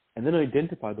 and then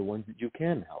identify the ones that you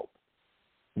can help,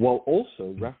 while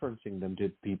also referencing them to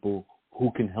people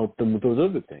who can help them with those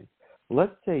other things.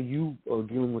 Let's say you are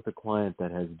dealing with a client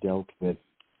that has dealt with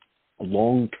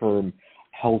long-term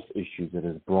health issues that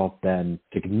has brought them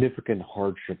significant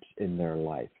hardships in their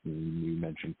life. You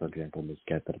mentioned, for example, Ms.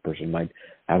 Kat, that a person might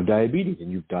have diabetes,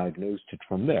 and you've diagnosed it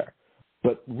from there.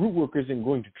 But Rootwork isn't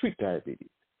going to treat diabetes,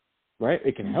 right?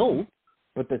 It can help,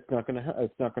 but that's not going to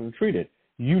it's not going to treat it.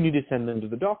 You need to send them to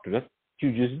the doctor. That's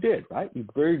what you just did, right? You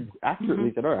very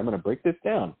accurately said, all right, I'm going to break this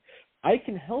down. I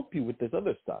can help you with this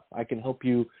other stuff. I can help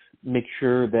you make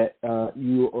sure that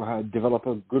you develop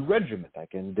a good regimen. I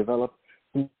can develop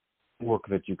work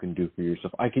that you can do for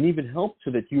yourself. I can even help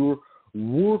so that your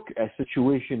work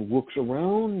situation works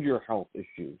around your health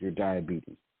issues, your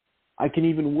diabetes. I can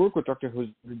even work with Dr.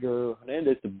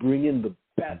 Hernandez to bring in the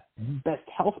best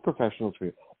health professionals for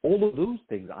you. All of those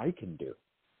things I can do.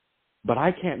 But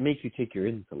I can't make you take your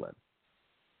insulin.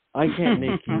 I can't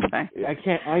make you.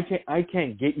 I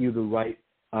can't get you the right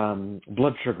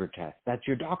blood sugar test. That's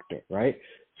your doctor, right?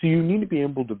 So you need to be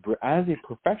able to, as a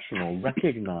professional,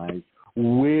 recognize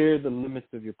where the limits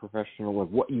of your professional, like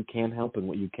what you can help and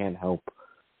what you can't help,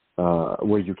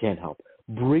 where you can't help.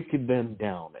 Break them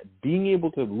down. Being able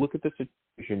to look at the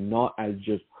situation not as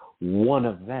just one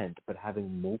event, but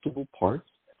having multiple parts,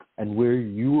 and where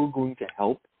you are going to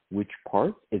help which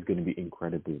part is going to be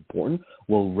incredibly important,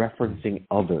 while referencing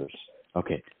others.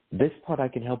 Okay, this part I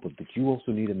can help with, but you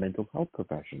also need a mental health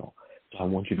professional. So I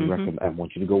want you to recommend. I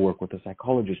want you to go work with a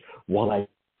psychologist while I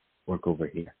work over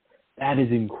here. That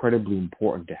is incredibly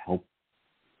important to help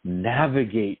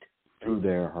navigate through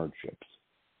their hardships.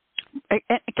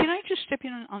 Can I just step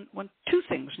in on two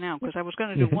things now? Because I was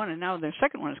going to do one, and now the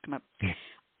second one has come up.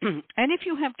 And if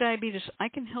you have diabetes, I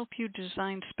can help you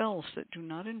design spells that do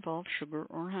not involve sugar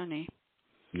or honey.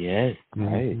 Yes,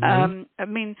 right. I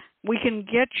mean, we can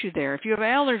get you there. If you have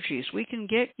allergies, we can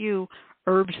get you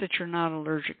herbs that you're not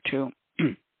allergic to.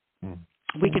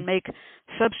 We can make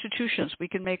substitutions. We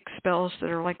can make spells that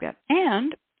are like that.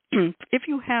 And if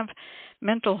you have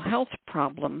mental health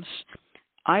problems,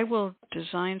 I will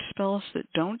design spells that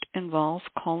don't involve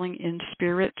calling in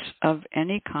spirits of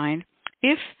any kind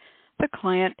if the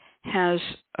client has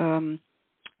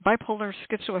bipolar,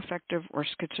 schizoaffective, or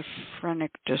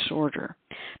schizophrenic disorder,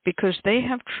 because they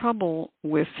have trouble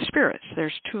with spirits.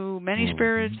 There's too many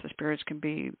spirits. The spirits can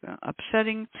be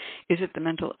upsetting. Is it the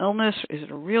mental illness? Is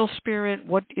it a real spirit?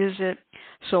 What is it?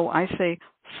 So I say,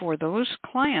 for those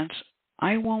clients,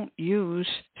 I won't use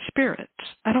spirits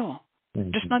at all.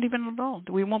 Just not even at all.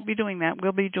 We won't be doing that.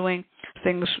 We'll be doing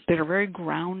things that are very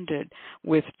grounded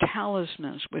with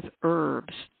talismans, with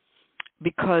herbs,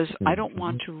 because I don't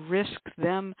want to risk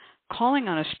them calling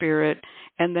on a spirit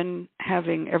and then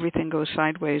having everything go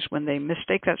sideways when they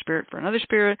mistake that spirit for another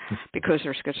spirit because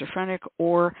they're schizophrenic,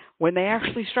 or when they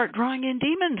actually start drawing in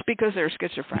demons because they're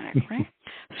schizophrenic, right?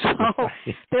 So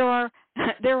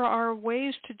there are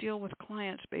ways to deal with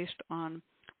clients based on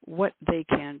what they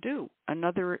can do.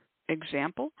 Another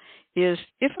example is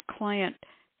if a client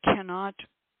cannot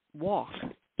walk,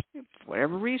 for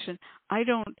whatever reason, I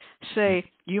don't say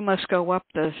you must go up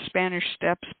the Spanish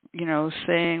steps,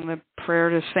 saying the prayer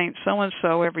to Saint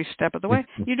so-and-so every step of the way.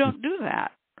 You don't do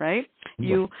that, right?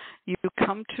 You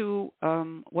come to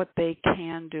what they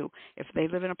can do. If they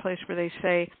live in a place where they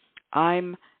say,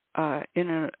 I'm in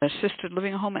an assisted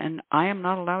living home and I am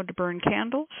not allowed to burn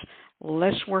candles,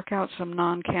 let's work out some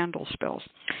non-candle spells.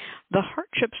 The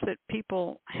hardships that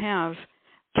people have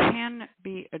can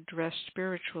be addressed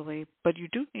spiritually, but you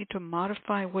do need to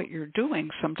modify what you're doing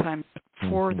sometimes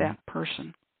for that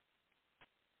person.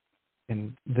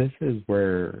 And this is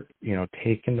where,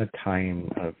 taking the time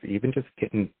of even just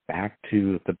getting back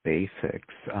to the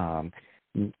basics,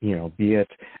 be it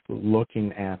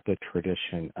looking at the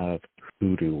tradition of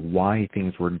Hoodoo, why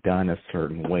things were done a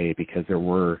certain way because there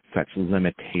were such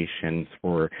limitations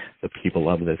for the people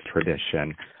of this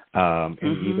tradition. And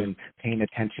even paying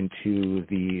attention to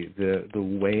the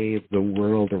way the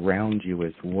world around you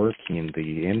is working,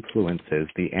 the influences,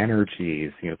 the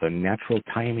energies, the natural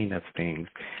timing of things.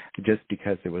 Just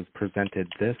because it was presented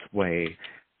this way,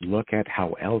 look at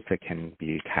how else it can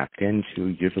be tapped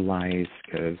into, utilized,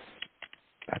 because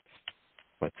that's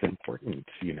what's important,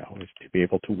 is to be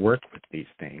able to work with these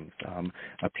things.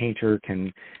 A painter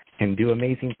can do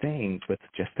amazing things with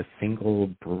just a single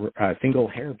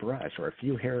hair brush or a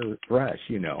few hair brush,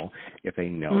 if they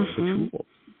know the tools,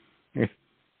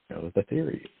 know the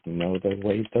theories, know the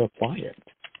ways to apply it.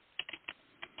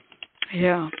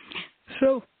 Yeah.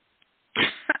 So,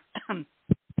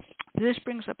 This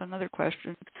brings up another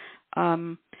question.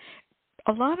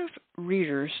 A lot of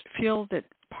readers feel that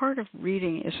part of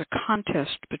reading is a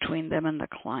contest between them and the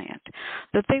client,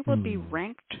 that they will be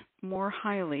ranked more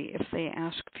highly if they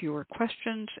ask fewer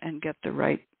questions and get the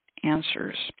right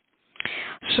answers.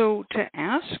 So to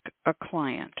ask a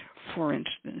client, for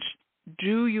instance,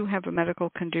 do you have a medical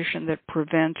condition that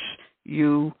prevents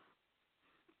you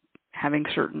having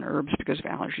certain herbs because of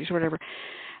allergies or whatever?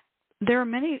 There are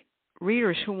many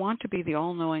readers who want to be the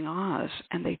all-knowing Oz,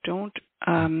 and they don't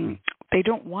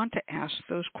want to ask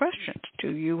those questions.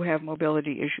 Do you have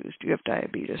mobility issues? Do you have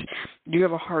diabetes? Do you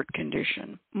have a heart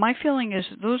condition? My feeling is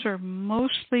those are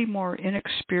mostly more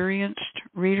inexperienced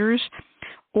readers,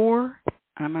 or,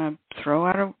 I'm going to throw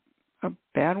out a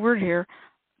bad word here,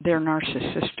 they're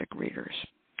narcissistic readers.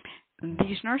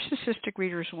 These narcissistic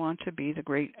readers want to be the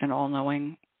great and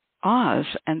all-knowing Oz,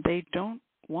 and they don't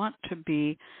want to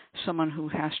be someone who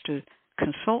has to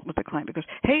consult with the client because,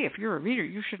 hey, if you're a reader,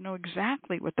 you should know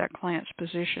exactly what that client's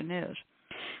position is.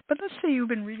 But let's say you've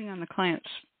been reading on the client's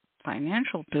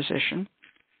financial position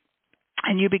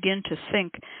and you begin to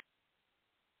think,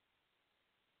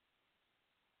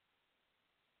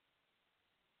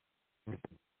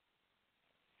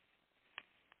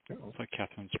 Looks like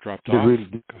Catherine's dropped off.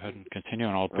 Go ahead and continue,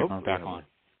 and I'll bring her back on.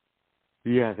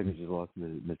 Yeah, I think we just lost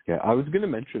Ms. Cat. I was going to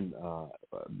mention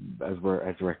as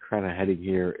we're kind of heading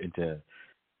here into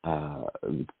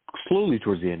slowly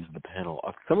towards the end of the panel,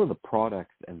 some of the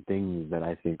products and things that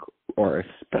I think are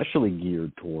especially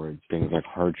geared towards things like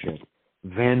hardship.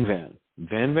 Van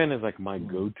Van is like my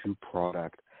go-to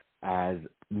product, as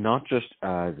not just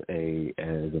as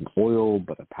an oil,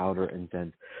 but a powder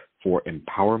incense for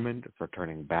empowerment, for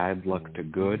turning bad luck to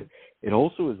good. It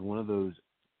also is one of those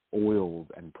oils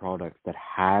and products that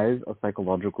has a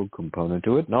psychological component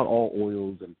to it. Not all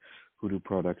oils and hoodoo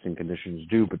products and conditions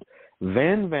do, but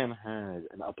Van Van has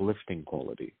an uplifting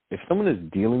quality. If someone is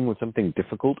dealing with something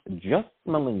difficult, just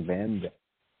smelling Van Van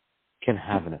can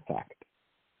have an effect.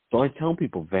 So I tell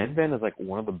people Van Van is like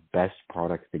one of the best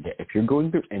products to get. If you're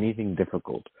going through anything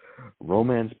difficult,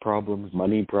 romance problems,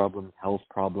 money problems, health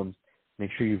problems,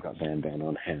 make sure you've got Van Van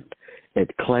on hand. It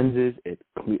cleanses,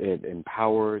 it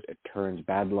empowers, it turns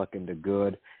bad luck into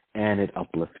good, and it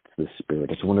uplifts the spirit.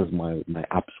 It's one of my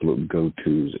absolute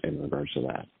go-tos in regards to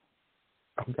that.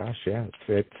 Oh gosh, yes,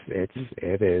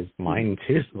 it is mine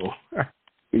too.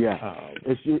 Yeah,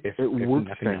 it works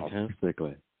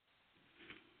fantastically.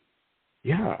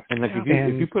 Yeah, and like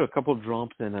if you put a couple of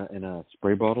drops in a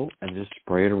spray bottle and just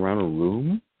spray it around a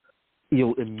room,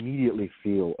 you'll immediately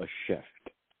feel a shift.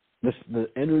 The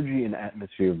energy and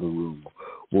atmosphere of the room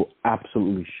will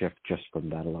absolutely shift just from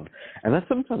that alone. And that's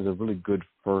sometimes a really good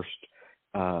first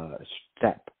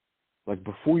step. Like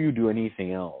before you do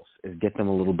anything else, is get them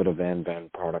a little bit of Van Van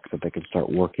products that they can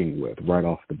start working with right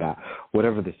off the bat,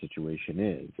 whatever the situation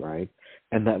is, right?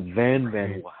 And that Van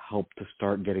Van will help to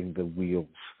start getting the wheels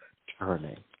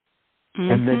turning.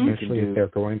 Mm-hmm. And then especially if they're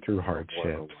going through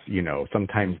hardships,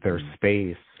 sometimes there's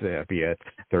space, be it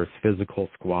there's physical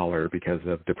squalor because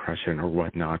of depression or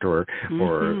whatnot, or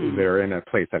they're in a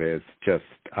place that is just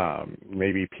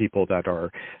maybe people that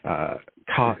are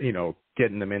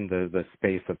getting them in the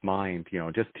space of mind,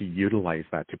 just to utilize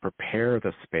that, to prepare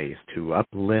the space, to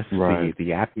uplift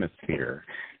the atmosphere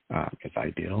is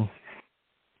ideal.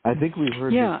 I think we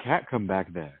heard the cat come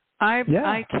back there.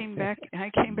 I came back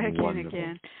in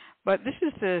again. But this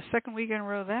is the second week in a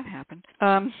row that happened.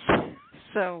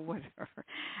 So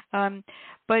whatever.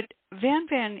 But Van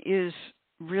Van is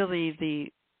really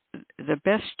the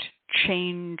best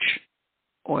change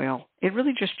oil. It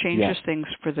really just changes things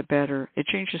for the better. It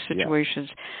changes situations.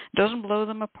 It doesn't blow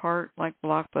them apart like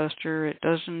Blockbuster. It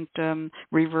doesn't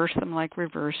reverse them like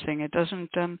reversing. It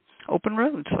doesn't open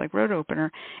roads like Road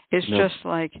Opener. It's just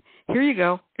like, here you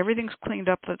go. Everything's cleaned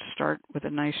up. Let's start with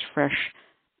a nice, fresh,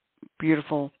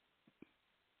 beautiful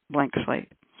blank slate.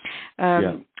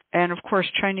 And of course,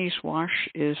 Chinese wash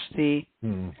is the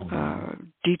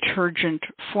detergent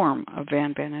form of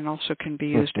Van Van and also can be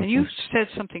used. And you said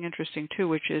something interesting too,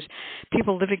 which is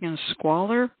people living in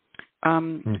squalor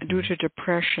due to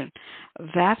depression.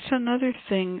 That's another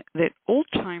thing that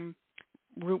old-time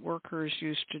root workers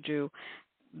used to do.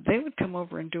 They would come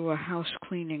over and do a house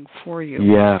cleaning for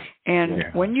you. And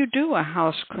when you do a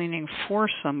house cleaning for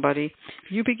somebody,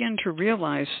 you begin to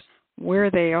realize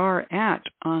where they are at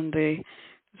on the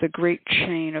great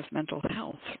chain of mental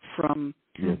health, from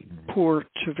poor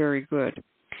to very good.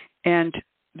 And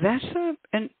that's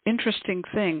an interesting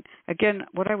thing. Again,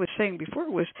 what I was saying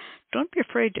before was, don't be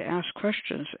afraid to ask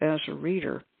questions as a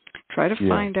reader. Try to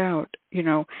find out,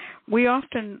 we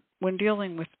often, when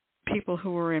dealing with people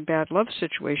who are in bad love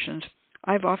situations,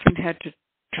 I've often had to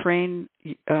train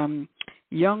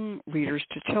young readers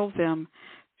to tell them,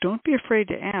 don't be afraid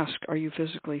to ask, are you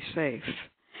physically safe?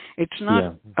 It's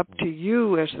not up to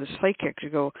you as the psychic to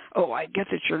go, oh, I get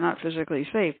that you're not physically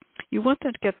safe. You want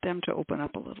to get them to open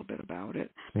up a little bit about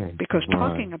it, because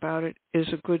talking about it is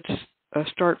a good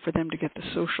start for them to get the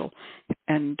social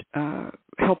and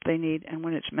help they need. And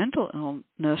when it's mental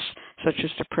illness, such as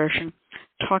depression,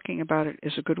 talking about it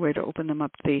is a good way to open them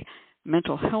up to the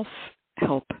mental health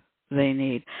help they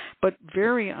need. But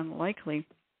very unlikely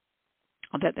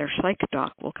that their psych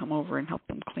doc will come over and help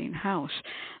them clean house.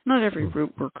 Not every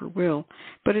root worker will,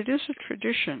 but it is a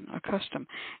tradition, a custom.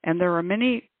 And there are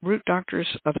many root doctors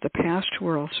of the past who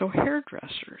are also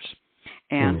hairdressers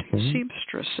and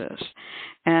seamstresses.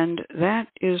 And that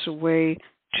is a way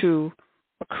to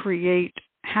create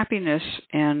happiness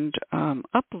and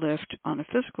uplift on a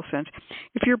physical sense.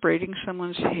 If you're braiding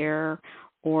someone's hair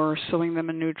or sewing them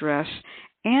a new dress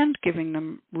and giving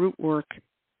them root work,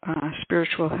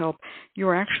 spiritual help,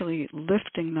 you're actually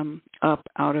lifting them up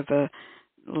out of a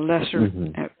lesser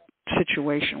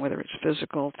situation, whether it's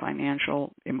physical,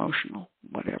 financial, emotional,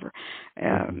 whatever.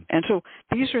 And so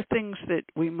these are things that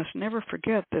we must never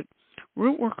forget, that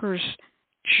root workers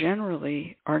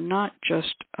generally are not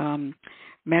just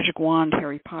magic wand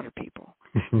Harry Potter people.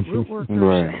 Root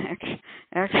workers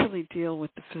actually deal with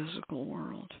the physical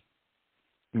world.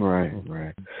 Right.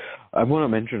 I want to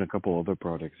mention a couple other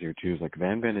products here too. Like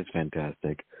Van is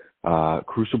fantastic.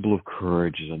 Crucible of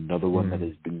Courage is another one that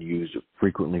has been used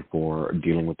frequently for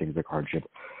dealing with things like hardship.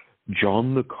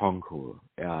 John the Conqueror.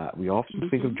 We often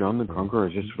think of John the Conqueror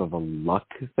as just sort of a luck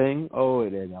thing. Oh,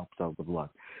 it helps out with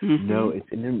luck. No, it's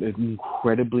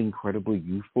incredibly, incredibly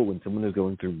useful when someone is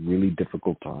going through really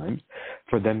difficult times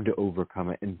for them to overcome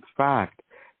it. In fact,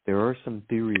 there are some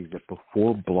theories that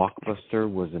before Blockbuster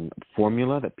was a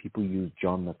formula that people used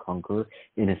John the Conqueror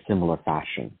in a similar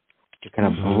fashion to kind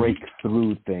of break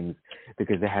through things,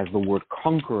 because it has the word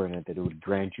conquer in it, that it would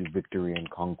grant you victory and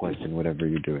conquest in whatever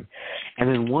you're doing. And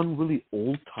then one really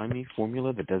old-timey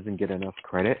formula that doesn't get enough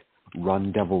credit,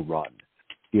 Run Devil Run.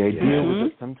 The idea was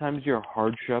that sometimes your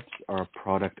hardships are a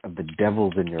product of the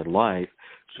devils in your life,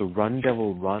 so Run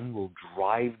Devil Run will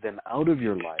drive them out of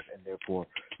your life and therefore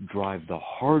drive the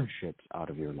hardships out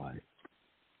of your life.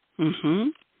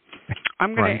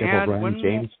 I'm going to add one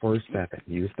James 4:7.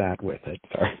 Use that with it.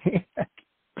 Sorry.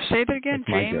 Say that again,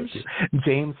 James.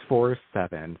 James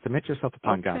 4:7. Submit yourself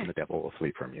upon God and the devil will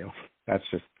flee from you. That's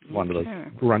just one of those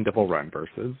Run Devil Run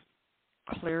verses.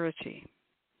 Clarity.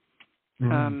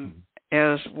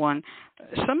 As one.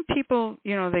 Some people,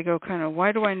 they go kind of,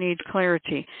 why do I need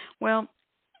clarity? Well,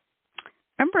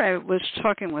 remember I was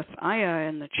talking with Aya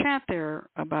in the chat there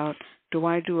about, do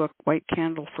I do a white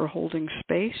candle for holding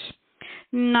space?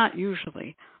 Not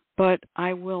usually, but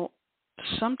I will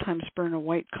sometimes burn a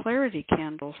white clarity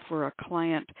candle for a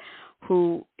client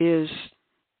who is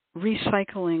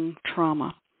recycling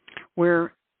trauma,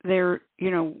 where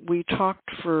we talked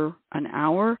for an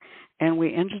hour and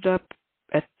we ended up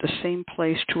at the same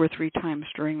place 2 or 3 times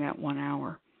during that 1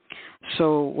 hour.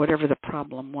 So whatever the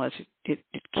problem was, it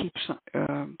keeps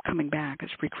coming back.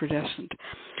 It's recrudescent.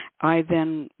 I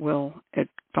then will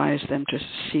advise them to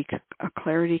seek a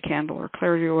clarity candle or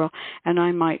clarity oil, and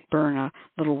I might burn a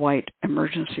little white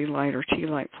emergency light or tea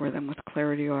light for them with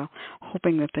clarity oil,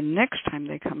 hoping that the next time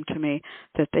they come to me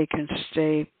that they can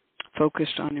stay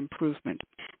focused on improvement.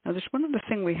 Now, there's one other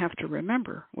thing we have to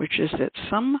remember, which is that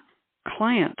some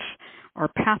clients are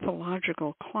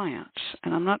pathological clients,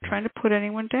 and I'm not trying to put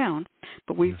anyone down,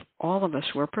 but all of us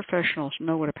who are professionals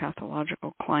know what a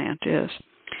pathological client is.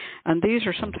 And these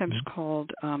are sometimes called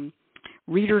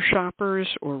reader shoppers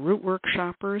or rootwork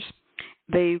shoppers.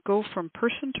 They go from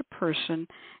person to person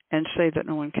and say that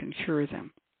no one can cure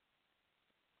them.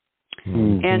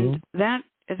 And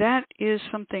that is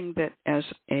something that as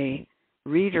a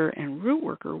reader and root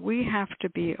worker we have to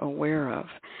be aware of.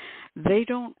 They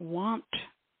don't want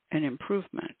an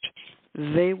improvement.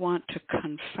 They want to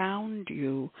confound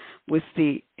you with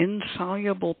the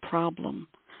insoluble problem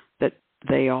that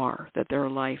that their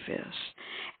life is.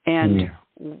 And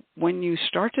when you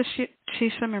start to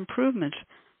see some improvements,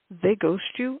 they ghost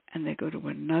you and they go to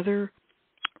another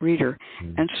reader.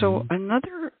 And so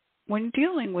when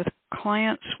dealing with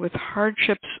clients with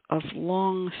hardships of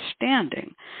long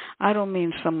standing, I don't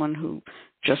mean someone who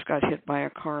just got hit by a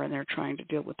car and they're trying to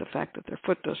deal with the fact that their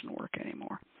foot doesn't work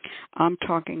anymore. I'm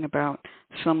talking about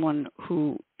someone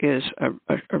who is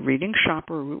a reading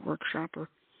shopper, a rootwork shopper.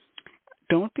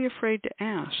 Don't be afraid to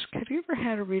ask. Have you ever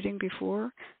had a reading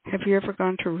before? Have you ever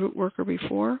gone to a root worker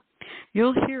before?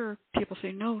 You'll hear people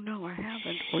say, no, I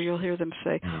haven't. Or you'll hear them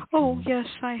say, oh, yes,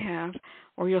 I have.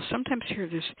 Or you'll sometimes hear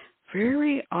this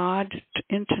very odd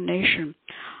intonation,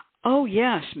 oh,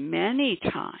 yes, many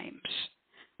times.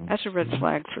 That's a red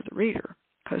flag for the reader,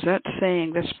 because that's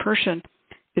saying this person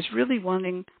is really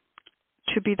wanting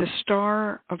to be the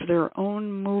star of their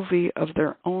own movie, of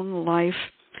their own life,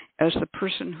 as the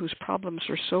person whose problems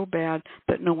are so bad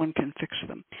that no one can fix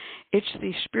them. It's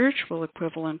the spiritual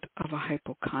equivalent of a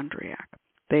hypochondriac.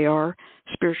 They are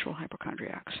spiritual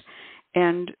hypochondriacs.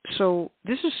 And so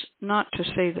this is not to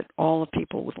say that all the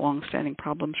people with long-standing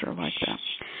problems are like that,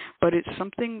 but it's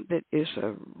something that is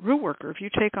a root worker. If you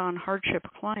take on hardship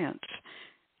clients,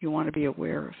 you want to be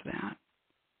aware of that.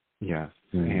 Yes,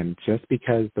 and just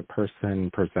because the person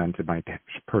presented might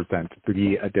present to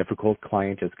be a difficult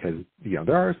client, just because,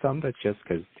 there are some that just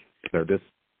because they're just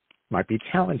might be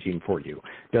challenging for you,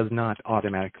 does not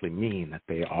automatically mean that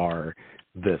they are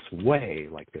this way,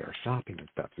 like they are shopping and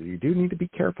stuff. So you do need to be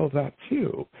careful of that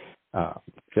too,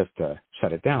 just to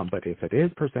shut it down. But if it is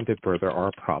presented where there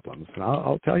are problems, and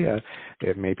I'll tell you,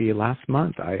 it maybe last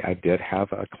month I did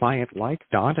have a client like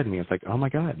dawned on me. It's like, oh my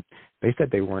God, they said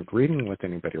they weren't reading with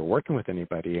anybody or working with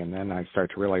anybody, and then I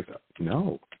started to realize,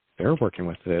 no, they're working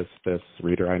with this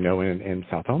reader I know in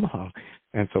South Omaha.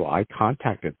 And so I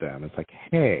contacted them. It's like,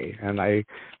 hey, and I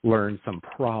learned some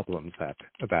problems that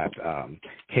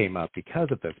came up because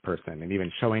of this person, and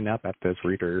even showing up at this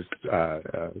reader's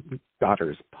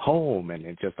daughter's home, and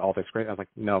it just all this great. I was like,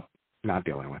 nope, not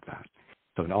dealing with that.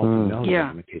 So also know the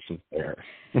limitations there.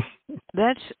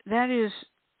 that is,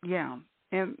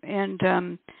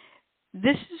 and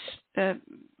this is,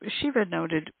 Shiva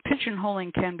noted,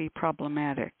 pigeonholing can be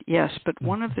problematic, yes, but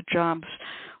one of the jobs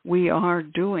we are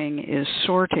doing is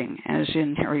sorting, as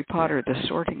in Harry Potter, the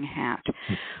sorting hat.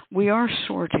 We are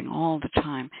sorting all the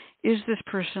time. Is this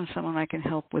person someone I can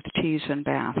help with teas and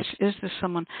baths? Is this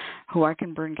someone who I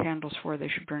can burn candles for? They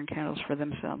should burn candles for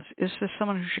themselves. Is this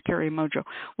someone who should carry Mojo?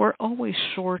 We're always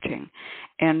sorting,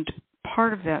 and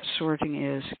part of that sorting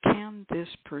is, can this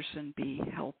person be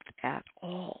helped at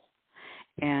all?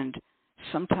 And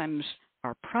sometimes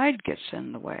our pride gets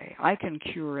in the way. I can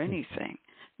cure anything.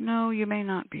 No, you may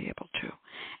not be able to.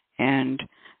 And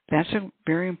that's a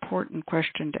very important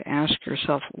question to ask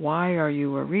yourself. Why are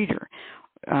you a reader?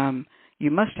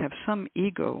 You must have some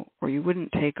ego, or you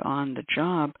wouldn't take on the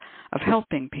job of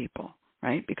helping people,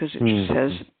 right? Because it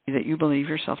says that you believe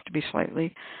yourself to be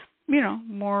slightly,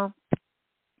 more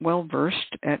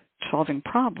well-versed at solving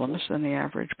problems than the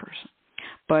average person.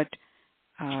 But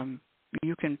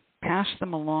you can pass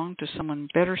them along to someone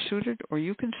better suited, or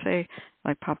you can say,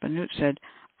 like Papa Newt said,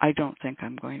 I don't think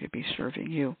I'm going to be serving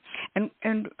you. And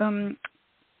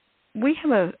we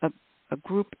have a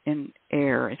group in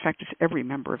AIR. In fact, it's every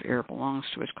member of AIR belongs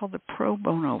to. It's called the Pro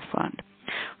Bono Fund.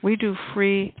 We do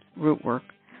free root work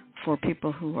for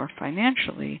people who are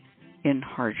financially in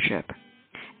hardship.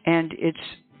 And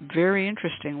it's very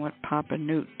interesting what Papa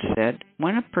Newt said.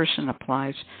 When a person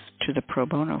applies to the Pro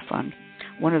Bono Fund,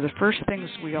 one of the first things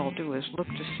we all do is look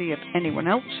to see if anyone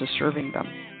else is serving them.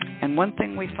 And one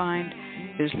thing we find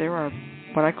is there are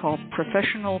what I call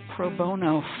professional pro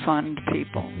bono fund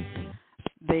people.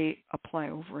 They apply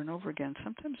over and over again,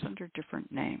 sometimes under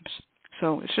different names.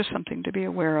 So it's just something to be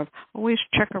aware of. Always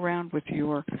check around with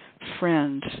your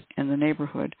friends in the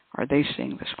neighborhood. Are they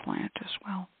seeing this client as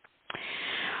well?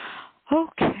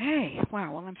 Okay.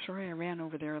 Wow. Well, I'm sorry I ran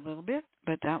over there a little bit,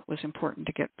 but that was important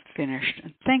to get finished.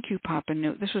 And thank you, Papa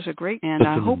Newt. This was a great, and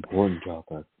I hope important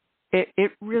topic.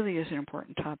 It really is an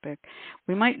important topic.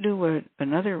 We might do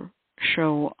another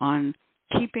show on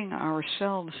keeping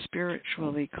ourselves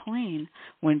spiritually clean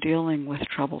when dealing with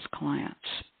troubled clients.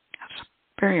 That's a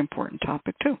very important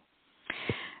topic, too.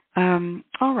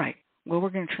 All right. Well, we're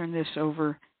going to turn this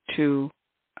over to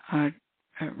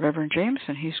Reverend James,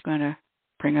 and he's going to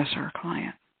bring us our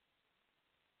client.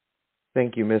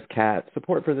 Thank you, Ms. Kat.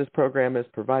 Support for this program is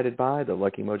provided by the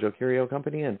Lucky Mojo Curio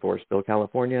Company in Forestville,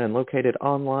 California, and located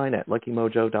online at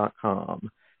luckymojo.com,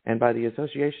 and by the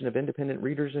Association of Independent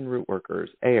Readers and Root Workers,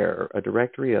 AIR, a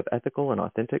directory of ethical and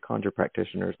authentic conjure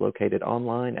practitioners located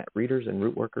online at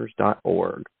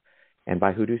readersandrootworkers.org, and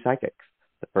by Hoodoo Psychics,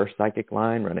 the first psychic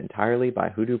line run entirely by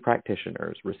Hoodoo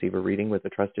practitioners. Receive a reading with a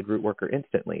trusted root worker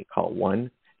instantly. Call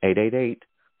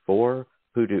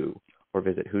 1-888-4-HOODOO or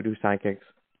visit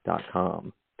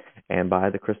hoodoopsychics.com, and by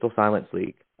the Crystal Silence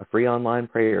League, a free online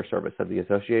prayer service of the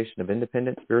Association of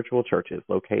Independent Spiritual Churches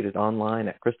located online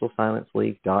at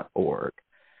crystalsilenceleague.org.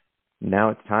 Now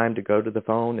it's time to go to the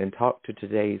phone and talk to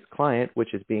today's client,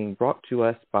 which is being brought to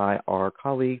us by our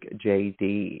colleague,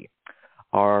 J.D.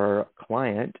 Our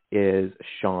client is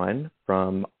Sean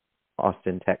from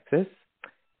Austin, Texas.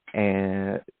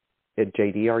 And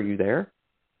JD, are you there?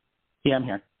 Yeah, I'm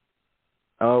here.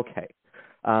 Okay.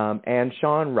 And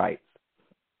Sean writes,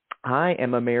 I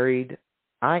am married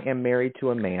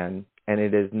to a man, and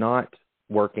it is not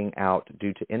working out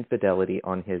due to infidelity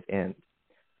on his end.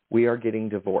 We are getting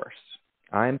divorced.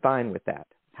 I am fine with that.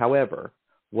 However,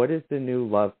 what is the new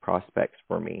love prospects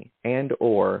for me? And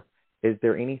or is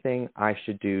there anything I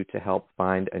should do to help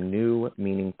find a new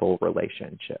meaningful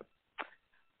relationship?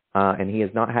 And he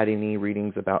has not had any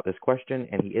readings about this question,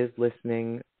 and he is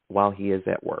listening while he is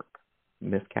at work.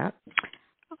 Miss Kat?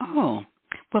 Oh,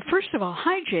 well, first of all,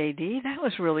 hi, JD. That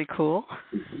was really cool.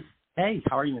 Hey,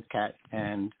 how are you, Miss Kat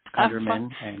and Conjurman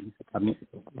and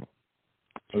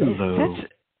Hello.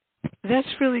 That's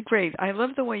really great. I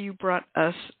love the way you brought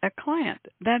us a client.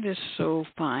 That is so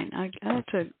fine.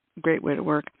 That's a great way to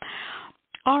work.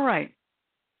 All right.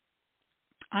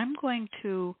 I'm going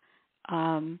to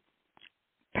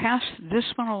pass this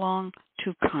one along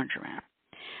to Conjurman.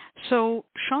 So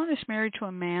Sean is married to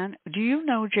a man. Do you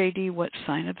know, JD, what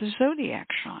sign of the zodiac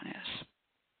Sean is?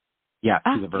 Yeah,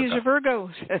 he's a Virgo. He's a Virgo,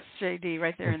 says JD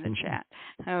right there in the chat.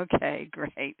 Okay,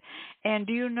 great. And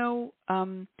do you know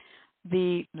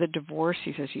the divorce?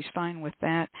 He says he's fine with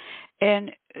that.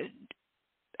 And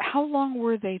how long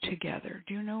were they together?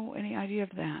 Do you know any idea of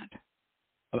that?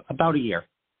 About a year.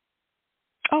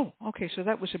 Oh, okay. So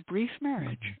that was a brief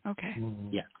marriage. Okay.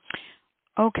 Yeah.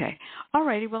 Okay. All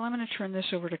righty. Well, I'm going to turn this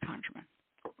over to Conjurman.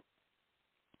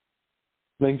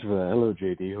 Thanks for that. Hello,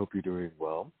 JD. Hope you're doing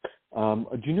well.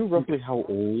 Do you know roughly how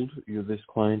old this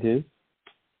client is?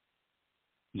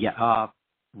 Yeah.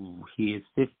 He is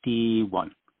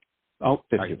 51. Oh,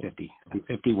 51. sorry, 50. He's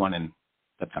 51 in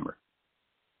September.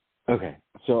 Okay,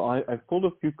 so I pulled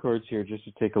a few cards here just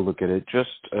to take a look at it. Just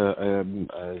as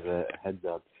a heads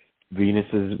up, Venus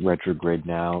is retrograde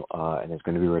now, and it's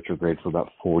going to be retrograde for about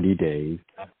 40 days.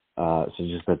 So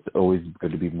just that's always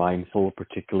good to be mindful,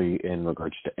 particularly in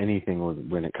regards to anything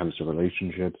when it comes to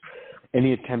relationships.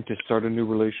 Any attempt to start a new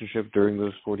relationship during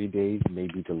those 40 days may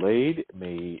be delayed,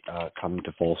 may come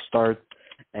to false starts,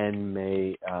 and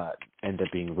may end up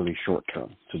being really short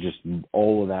term. So just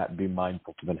all of that, be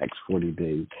mindful for the next 40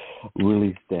 days.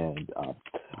 Really stand up.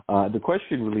 The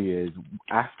question really is,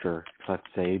 after, let's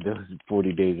say, those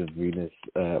 40 days of Venus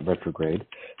retrograde,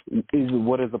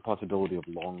 what is the possibility of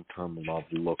long-term love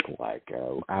look like?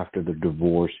 After the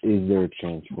divorce, is there a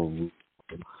chance for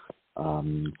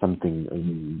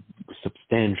something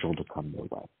substantial to come their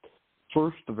way?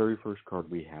 First, the very first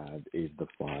card we have is the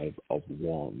Five of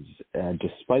Wands.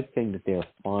 Despite saying that they are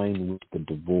fine with the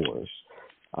divorce,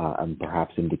 and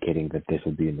perhaps indicating that this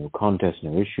will be a no contest,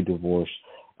 no issue divorce,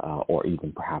 or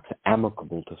even perhaps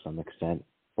amicable to some extent,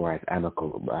 or as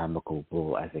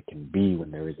amicable as it can be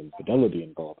when there is infidelity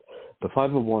involved, the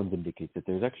Five of Wands indicates that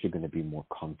there's actually going to be more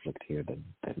conflict here than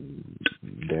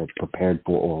they're prepared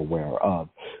for or aware of.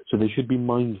 So they should be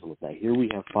mindful of that. Here we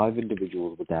have 5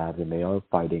 individuals with that, and they are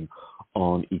fighting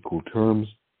on equal terms.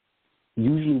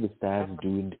 Usually the stats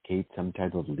do indicate some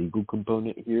type of legal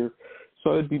component here,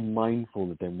 so I'd be mindful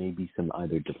that there may be some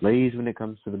either delays when it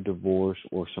comes to the divorce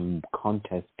or some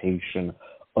contestation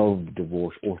of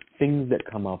divorce or things that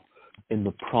come up in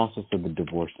the process of the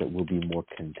divorce that will be more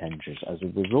contentious. As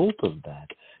a result of that,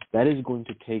 that is going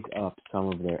to take up some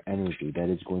of their energy. That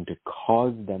is going to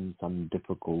cause them some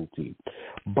difficulty.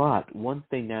 But once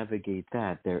they navigate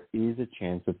that, there is a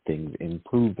chance of things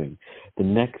improving. The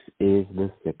next is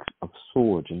the Six of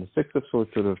Swords. And the Six of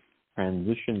Swords sort of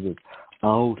transitions us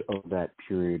out of that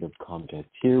period of contest.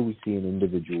 Here we see an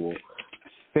individual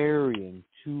ferrying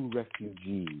 2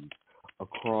 refugees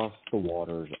across the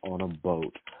waters on a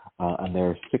boat, and there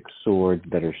are 6 swords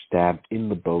that are stabbed in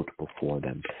the boat before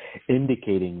them,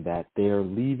 indicating that they are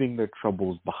leaving their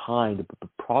troubles behind, but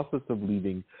the process of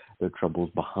leaving their troubles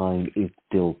behind is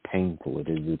still painful. It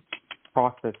is a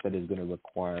process that is going to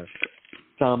require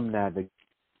some navigation.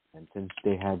 And since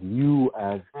they have you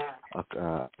as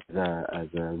a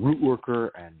root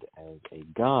worker and as a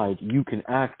guide, you can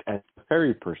act as a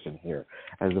ferry person here,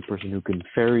 as the person who can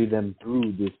ferry them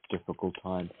through this difficult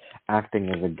time, acting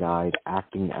as a guide,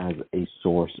 acting as a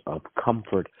source of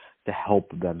comfort to help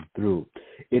them through.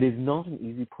 It is not an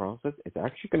easy process. It's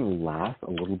actually going to last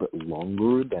a little bit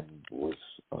longer than was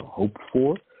hoped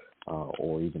for.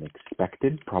 Or even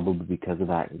expected, probably because of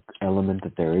that element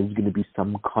that there is going to be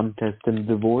some contest in the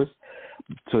divorce.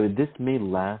 So this may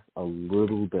last a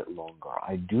little bit longer.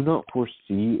 I do not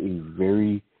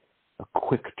foresee a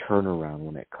quick turnaround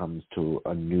when it comes to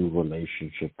a new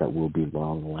relationship that will be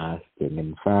long-lasting.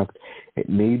 In fact, it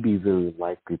may be very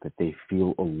likely that they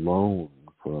feel alone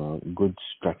for a good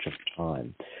stretch of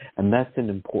time. And that's an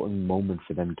important moment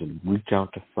for them to reach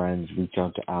out to friends, reach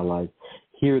out to allies.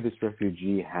 Here, this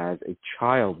refugee has a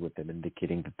child with them,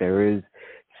 indicating that there is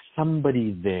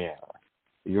somebody there.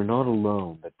 You're not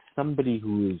alone, that somebody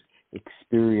who has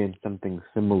experienced something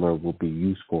similar will be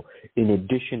useful, in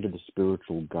addition to the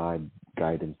spiritual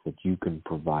guidance that you can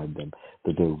provide them,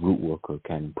 that their root worker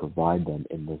can provide them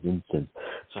in this instance.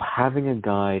 So having a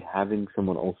guide, having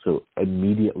someone also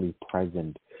immediately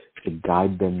present to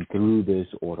guide them through this,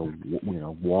 or to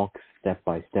walk step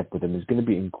by step with them, is going to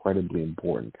be incredibly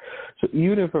important. So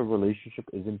even if a relationship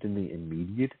isn't in the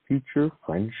immediate future,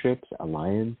 friendships,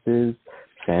 alliances,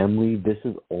 family, this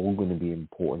is all going to be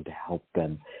important to help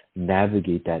them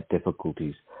navigate that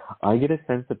difficulties. I get a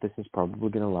sense that this is probably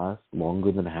going to last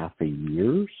longer than half a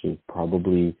year, so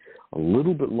probably a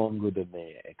little bit longer than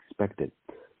they expected.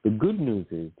 The good news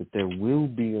is that there will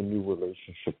be a new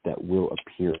relationship that will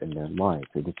appear in their life.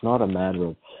 It's not a matter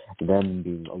of them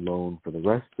being alone for the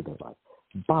rest of their life,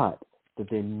 but that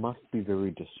they must be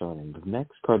very discerning. The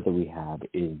next card that we have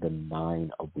is the Nine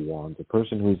of Wands, a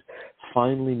person who's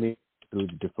finally made through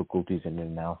the difficulties and are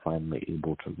now finally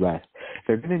able to rest.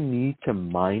 They're going to need to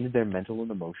mind their mental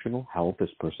and emotional health. This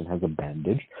person has a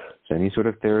bandage, so any sort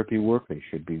of therapy work, they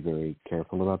should be very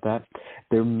careful about that.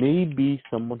 There may be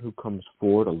someone who comes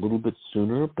forward a little bit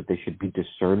sooner, but they should be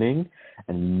discerning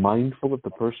and mindful of the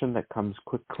person that comes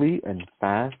quickly and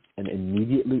fast and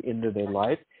immediately into their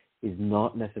life is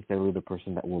not necessarily the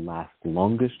person that will last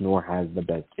longest nor has the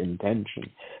best intention.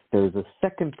 There is a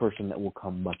second person that will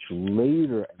come much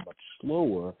later and much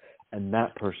slower, and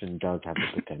that person does have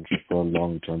the potential for a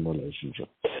long-term relationship.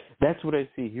 That's what I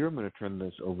see here. I'm going to turn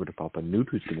this over to Papa Newt,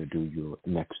 who's going to do your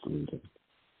next reading.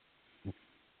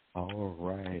 All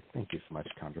right. Thank you so much,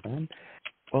 ConjureMan.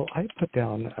 Well, I put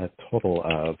down a total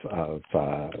of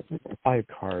 5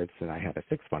 cards, and I had a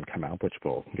 6th one come out, which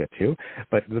we'll get to.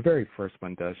 But the very first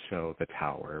one does show the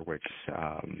tower, which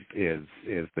is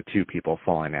the 2 people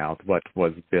falling out. What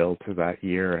was built that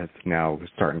year is now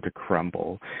starting to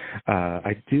crumble.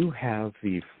 I do have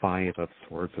the 5 of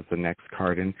Swords as the next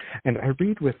card, and I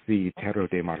read with the Tarot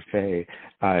de Marseille,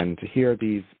 and here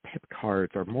these pip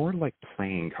cards are more like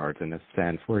playing cards in a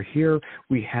sense, where here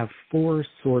we have 4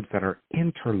 swords that are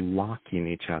interlocking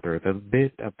each other, the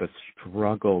bit of the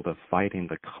struggle, the fighting,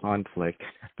 the conflict,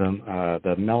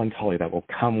 the melancholy that will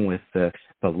come with the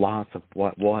loss of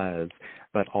what was,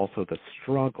 but also the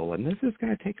struggle. And this is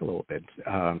going to take a little bit.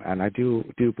 And I do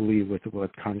believe with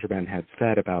what ConjureMan had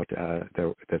said about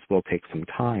this will take some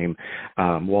time.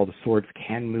 While the swords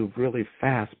can move really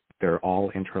fast, they're all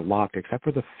interlocked, except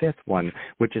for the 5th one,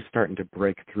 which is starting to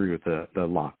break through the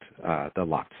locked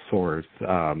swords.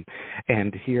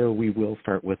 And here we will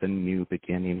start with a new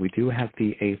beginning. We do have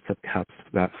the Ace of Cups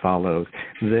that follows.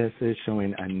 This is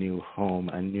showing a new home,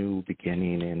 a new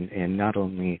beginning in not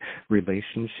only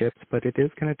relationships, but it is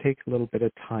going to take a little bit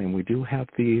of time. We do have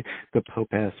the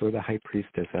Popess or the High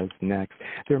Priestess as next.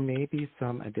 There may be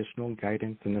some additional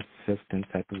guidance and assistance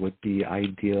that would be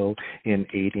ideal in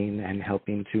aiding and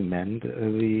helping to mend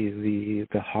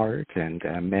the heart and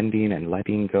mending and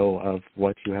letting go of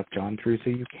what you have gone through, so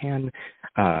you can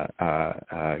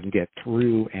get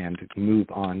through and move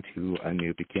on to a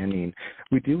new beginning.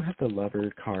 We do have the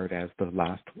Lover card as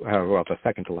the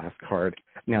second to last card.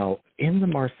 Now, in the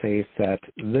Marseille set,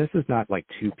 this is not like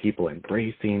 2 people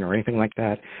embracing or anything like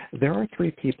that. There are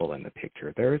 3 people in the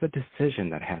picture. There is a decision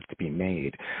that has to be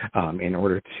made in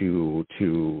order to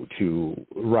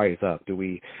rise up.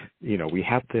 We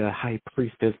have the High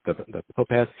Priestess, the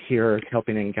Popess here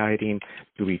helping and guiding.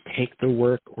 Do we take the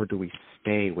work or do we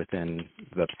stay within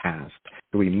the past?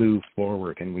 Do we move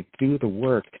forward? And we do the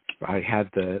work. I had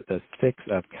the 6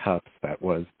 of Cups. That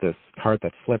was this card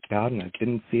that flipped out, and I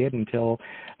didn't see it until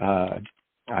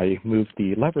I moved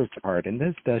the Lover's card. And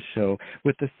this does show,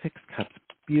 with the 6 Cups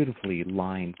beautifully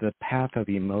lined, the path of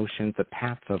emotions, the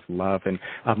path of love, and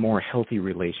a more healthy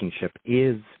relationship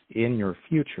is in your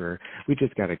future. We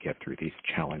just got to get through these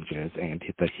challenges and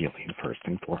hit the healing first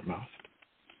and foremost.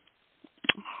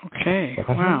 Okay,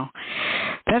 wow.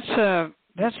 That's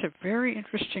a very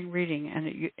interesting reading,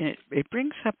 and it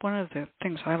brings up one of the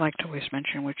things I like to always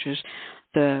mention, which is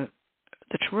the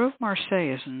Tarot of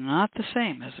Marseille is not the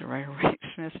same as the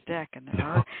Rider-Waite-Smith deck, and there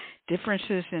are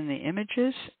differences in the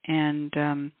images, and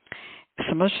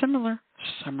some are similar,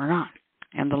 some are not.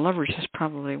 And the Lovers is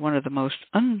probably one of the most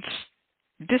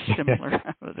dissimilar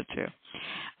of the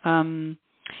 2.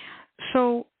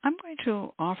 So I'm going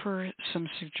to offer some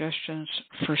suggestions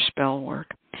for spell work.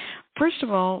 First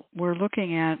of all, we're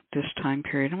looking at this time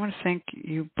period. I want to thank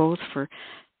you both for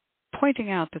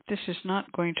pointing out that this is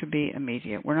not going to be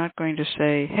immediate. We're not going to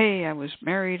say, hey, I was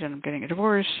married and I'm getting a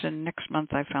divorce, and next month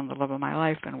I found the love of my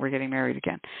life and we're getting married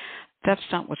again. That's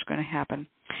not what's going to happen.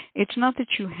 It's not that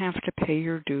you have to pay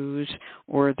your dues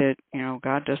or that,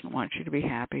 God doesn't want you to be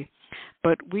happy,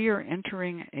 but we are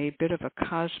entering a bit of a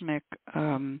cosmic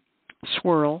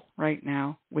swirl right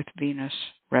now with Venus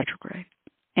retrograde.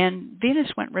 And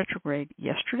Venus went retrograde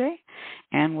yesterday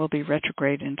and will be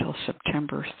retrograde until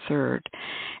September 3rd.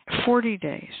 40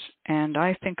 days. And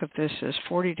I think of this as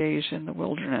 40 days in the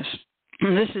wilderness.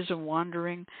 This is a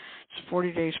wandering. It's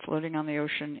 40 days floating on the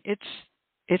ocean.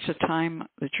 It's a time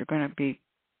that you're going to be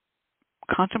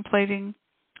contemplating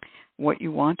what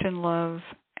you want in love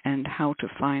and how to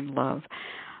find love.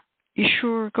 You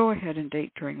sure, go ahead and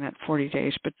date during that 40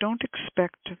 days, but don't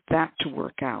expect that to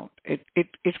work out. It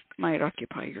might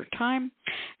occupy your time,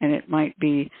 and it might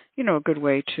be, a good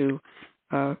way to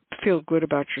feel good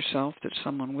about yourself that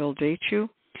someone will date you.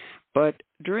 But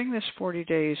during this 40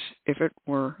 days, if it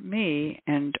were me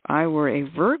and I were a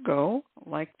Virgo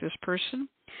like this person,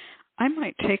 I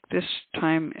might take this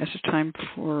time as a time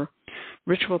for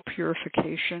ritual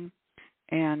purification,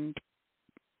 and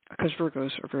because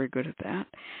Virgos are very good at that.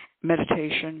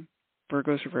 Meditation,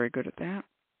 Virgos are very good at that.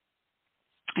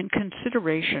 And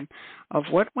consideration of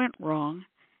what went wrong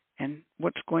and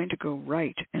what's going to go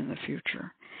right in the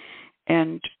future.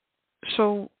 And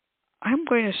so I'm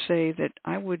going to say that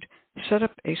I would set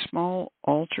up a small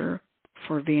altar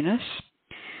for Venus,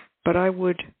 but I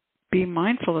would be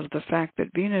mindful of the fact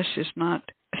that Venus is not,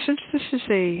 since this is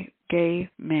a gay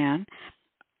man,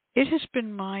 it has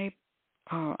been my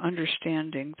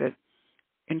understanding that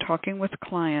in talking with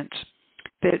clients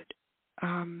that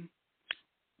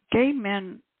gay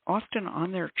men often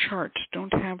on their charts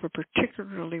don't have a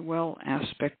particularly well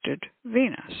aspected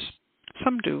Venus.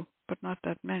 Some do, but not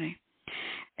that many.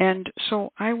 And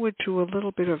so I would do a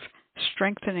little bit of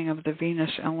strengthening of the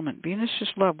Venus element. Venus is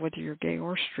love, whether you're gay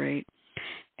or straight.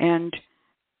 And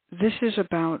this is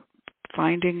about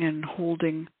finding and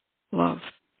holding love.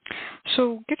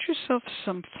 So get yourself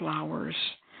some flowers,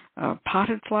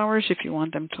 potted flowers if you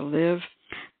want them to live.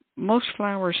 Most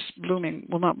flowers blooming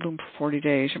will not bloom for 40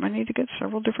 days. You might need to get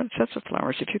several different sets of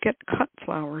flowers. If you get cut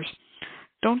flowers,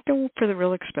 don't go for the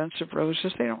real expensive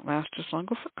roses. They don't last as long.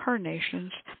 Go for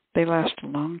carnations. They last a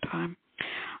long time.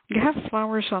 You have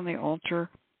flowers on the altar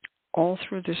all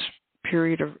through this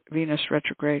period of Venus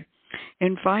retrograde.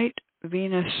 Invite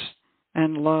Venus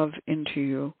and love into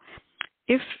you.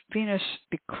 If Venus,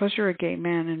 because you're a gay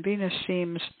man and Venus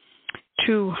seems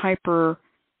too hyper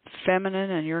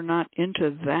feminine and you're not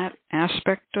into that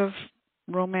aspect of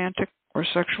romantic or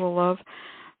sexual love,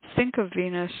 think of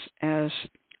Venus as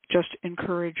just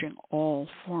encouraging all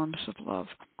forms of love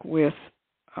with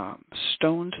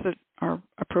stones that are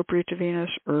appropriate to Venus,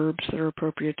 herbs that are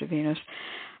appropriate to Venus.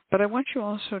 But I want you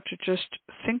also to just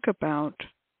think about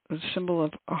the symbol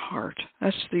of a heart.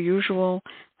 That's the usual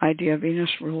idea. Venus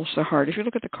rules the heart. If you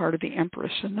look at the card of the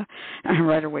Empress in the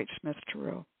Rider-Waite-Smith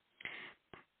Tarot,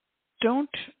 don't,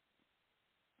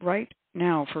 right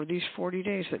now for these 40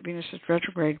 days that Venus is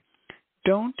retrograde,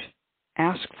 don't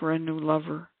ask for a new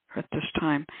lover at this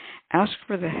time. Ask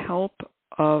for the help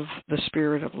of the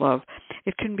spirit of love.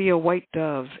 It can be a white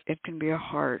dove. It can be a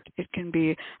heart. It can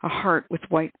be a heart with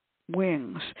white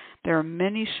wings. There are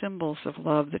many symbols of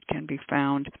love that can be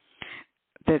found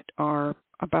that are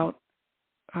about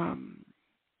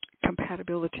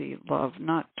compatibility love,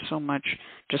 not so much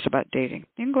just about dating.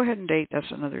 You can go ahead and date.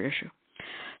 That's another issue.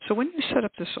 So when you set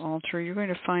up this altar, you're going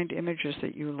to find images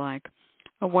that you like.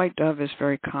 A white dove is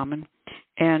very common,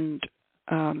 and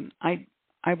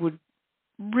I would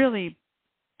really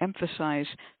emphasize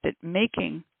that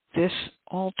making this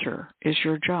altar is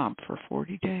your job for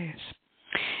 40 days.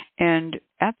 And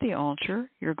at the altar,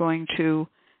 you're going to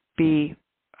be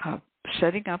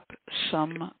setting up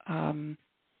some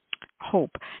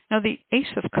hope. Now, the Ace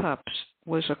of Cups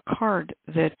was a card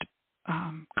that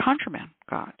ConjureMan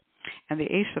got. And the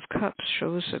Ace of Cups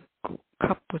shows a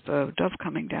cup with a dove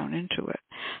coming down into it.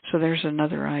 So there's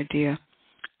another idea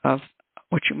of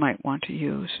what you might want to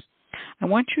use. I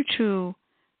want you to,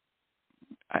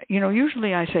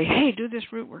 usually I say, hey, do this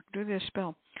root work, do this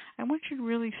spell. I want you to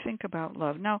really think about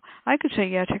love. Now, I could say,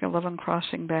 yeah, take a love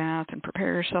uncrossing bath and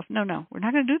prepare yourself. No, we're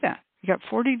not going to do that. You got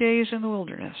 40 days in the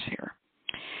wilderness here.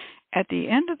 At the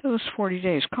end of those 40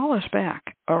 days, call us back,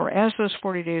 or as those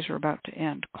 40 days are about to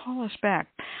end, call us back.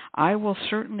 I will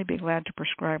certainly be glad to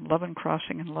prescribe love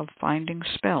uncrossing and love finding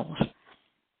spells.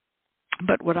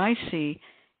 But what I see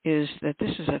is that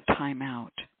this is a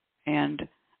timeout, and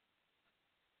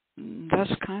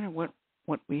that's kind of what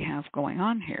we have going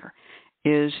on here,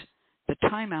 is the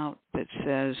timeout that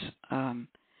says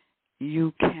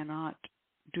you cannot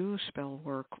do spell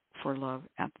work for love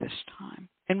at this time,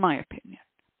 in my opinion.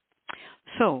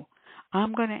 So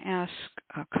I'm going to ask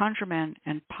ConjureMan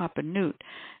and Papa Newt,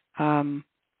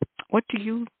 what do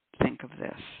you think of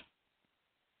this?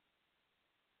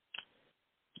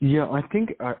 Yeah, I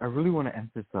think I really want to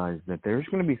emphasize that there's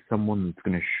going to be someone that's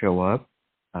going to show up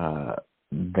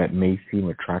that may seem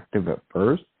attractive at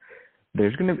first.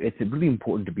 It's really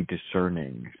important to be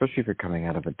discerning, especially if you're coming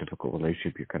out of a difficult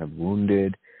relationship. You're kind of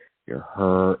wounded, you're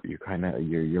hurt,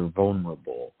 you're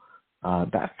vulnerable.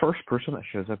 That first person that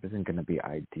shows up isn't going to be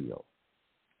ideal.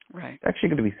 Right. It's actually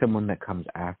going to be someone that comes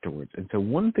afterwards. And so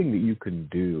one thing that you can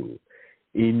do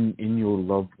in your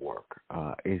love work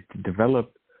is to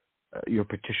develop your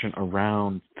petition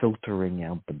around filtering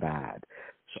out the bad.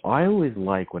 So I always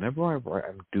like, whenever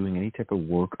I'm doing any type of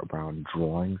work around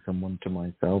drawing someone to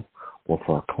myself or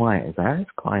for a client, is I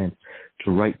ask clients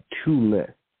to write 2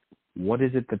 lists. What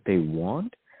is it that they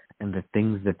want and the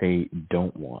things that they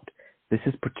don't want? This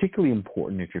is particularly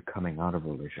important if you're coming out of a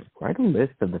relationship. Write a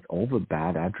list of all the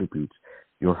bad attributes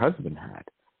your husband had.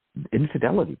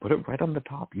 Infidelity, put it right on the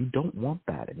top. You don't want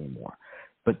that anymore.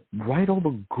 But write all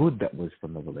the good that was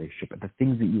from the relationship and the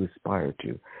things that you aspire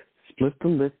to. Split the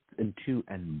list in 2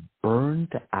 and burn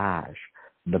to ash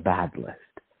the bad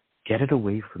list. Get it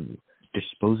away from you.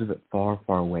 Dispose of it far,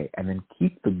 far away. And then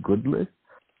keep the good list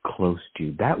close to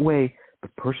you. That way, the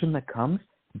person that comes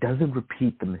doesn't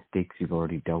repeat the mistakes you've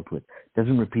already dealt with,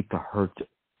 doesn't repeat the hurt,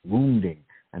 wounding,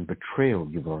 and betrayal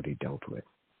you've already dealt with.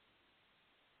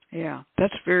 Yeah,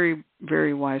 that's very,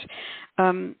 very wise.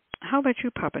 How about you,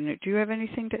 Papa Newt? Do you have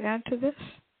anything to add to this?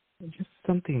 Just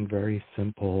something very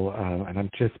simple, and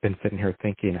I've just been sitting here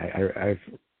thinking.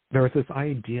 There was this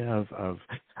idea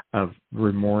of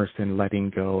remorse and letting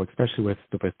go, especially with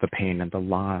the pain and the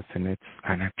loss, and it's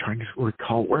kind of trying to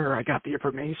recall where I got the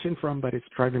information from, but it's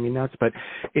driving me nuts. But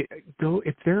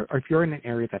if you're in an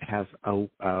area that has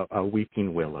a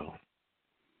weeping willow,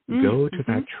 go to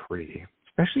that tree,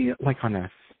 especially like on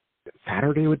a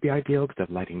Saturday would be ideal because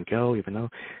of letting go, even though,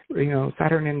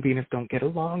 Saturn and Venus don't get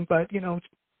along, but,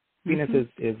 Venus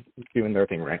is doing their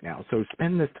thing right now. So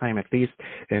spend this time, at least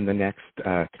in the next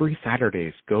 3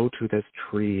 Saturdays, go to this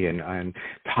tree and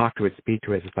talk to it, speak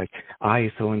to it. It's like,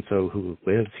 I, so-and-so who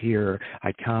lives here,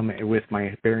 I come with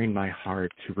bearing my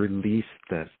heart to release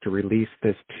this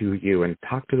to you, and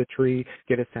talk to the tree,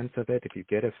 get a sense of it. If you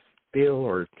get a feel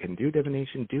or can do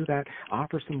divination, do that.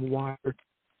 Offer some water.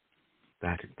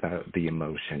 The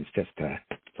emotions, just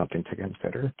something to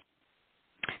consider.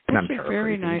 That's a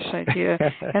very nice idea.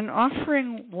 And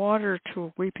offering water to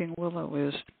a weeping willow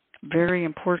is very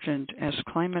important as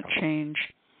climate change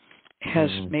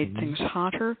has made things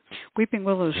hotter. Weeping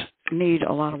willows need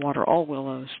a lot of water. All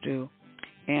willows do.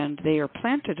 And they are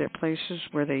planted at places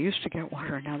where they used to get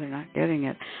water, and now they're not getting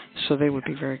it. So they would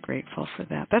be very grateful for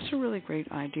that. That's a really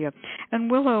great idea. And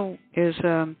willow is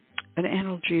an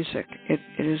analgesic. It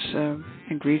is an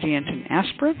ingredient in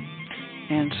aspirin,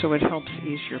 and so it helps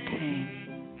ease your pain.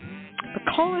 But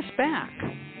call us back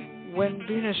when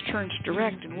Venus turns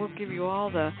direct, and we'll give you all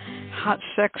the hot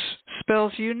sex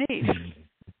spells you need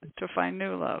to find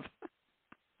new love.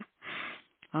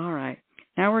 All right.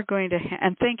 Now we're going to,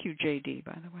 and thank you, JD,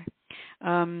 by the way.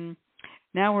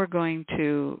 Now we're going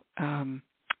to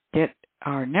get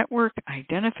our network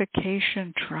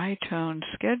identification tritone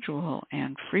schedule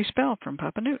and free spell from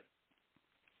Papa Newt.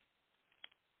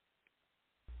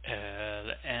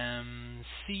 LMC.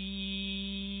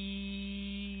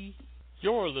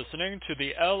 You're listening to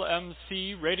the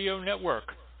LMC Radio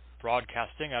Network,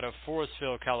 broadcasting out of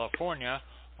Forestville, California,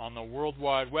 on the World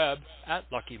Wide Web at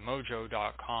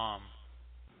LuckyMojo.com.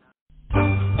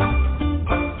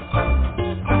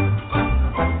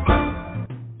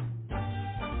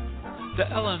 The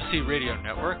LMC Radio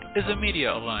Network is a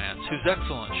media alliance whose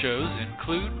excellent shows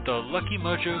include the Lucky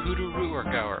Mojo Hoodoo Rootwork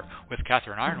Hour with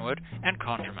Catherine Ironwood and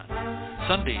ConjureMan,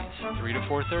 Sundays 3 to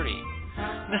 4:30,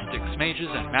 Mystics, Mages,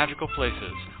 and Magical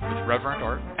Places with Reverend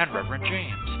Art and Reverend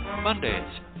James,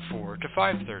 Mondays 4 to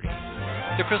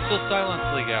 5:30, the Crystal Silence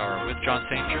League Hour with John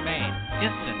St. Germain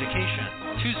in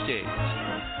syndication, Tuesdays,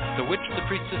 The Witch, the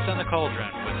Priestess, and the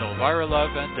Cauldron with Elvira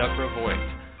Love and Deborah Voigt,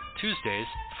 Tuesdays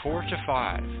 4 to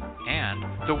 5, and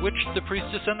The Witch, the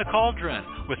Priestess, and the Cauldron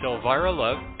with Elvira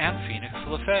Love and Phoenix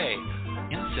LaFay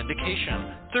in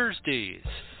syndication, Thursdays.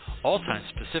 All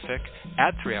times Pacific,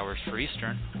 add 3 hours for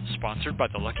Eastern, sponsored by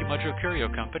the Lucky Mojo Curio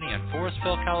Company in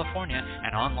Forestville, California,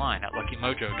 and online at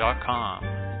LuckyMojo.com.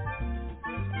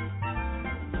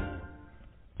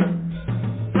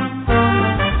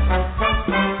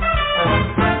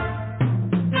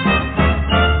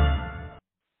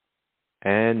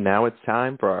 And now it's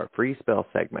time for our free spell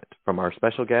segment from our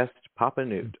special guest, Papa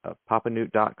Newt of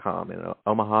papanewt.com in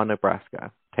Omaha,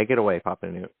 Nebraska. Take it away, Papa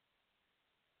Newt.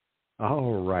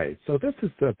 All right. So this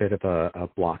is a bit of a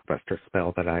blockbuster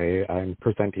spell that I'm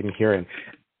presenting here. And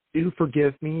do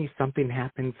forgive me, something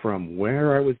happened from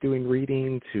where I was doing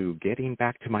reading to getting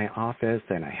back to my office,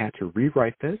 and I had to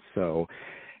rewrite this. So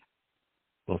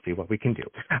we'll see what we can do.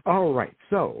 All right.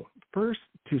 So first,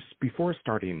 before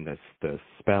starting this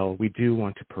spell, we do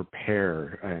want to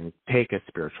prepare and take a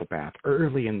spiritual bath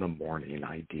early in the morning,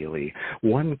 ideally.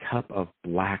 1 cup of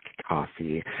black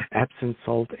coffee, Epsom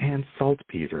salt, and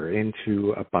saltpeter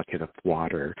into a bucket of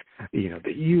water. The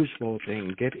usual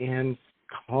thing. Get in,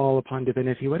 call upon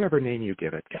divinity, whatever name you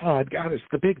give it. God, it's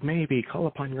the big maybe. Call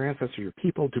upon your ancestor, your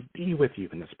people to be with you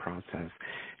in this process.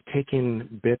 Taking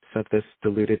bits of this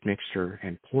diluted mixture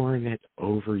and pouring it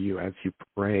over you as you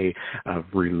pray, of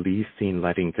releasing,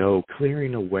 letting go,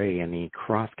 clearing away any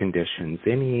cross conditions,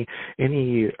 any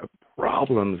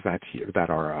problems that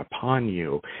are upon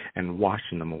you, and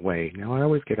washing them away. Now, I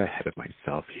always get ahead of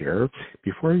myself here.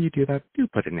 Before you do that, do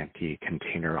put an empty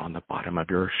container on the bottom of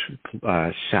your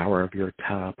shower, of your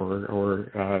tub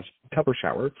or tub or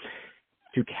shower,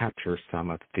 to capture some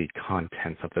of the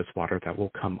contents of this water that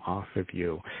will come off of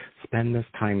you. Spend this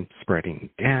time spreading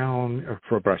down, or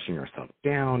for brushing yourself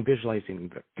down, visualizing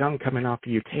the gunk coming off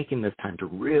of you, taking this time to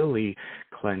really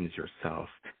cleanse yourself.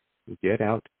 Get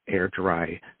out, air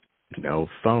dry. No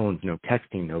phones, no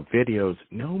texting, no videos,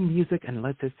 no music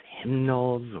unless it's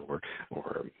hymnals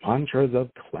or mantras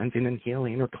of cleansing and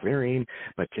healing or clearing,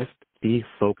 but just be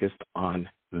focused on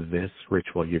this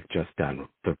ritual you've just done,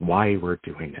 the why we're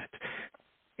doing it.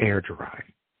 Air dry.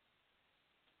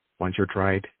 Once you're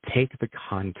dried, take the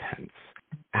contents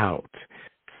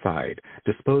outside.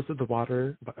 Dispose of the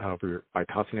water by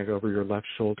tossing it over your left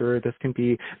shoulder. This can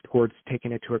be towards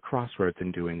taking it to a crossroads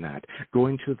and doing that.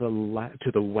 Going to the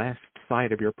west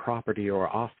side of your property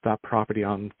or off that property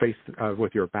on face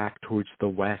with your back towards the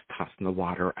west, tossing the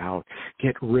water out.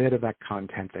 Get rid of that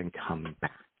content and come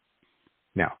back.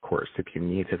 Now, of course, if you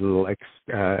need a little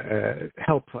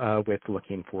help with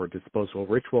looking for disposable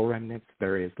ritual remnants,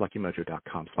 there is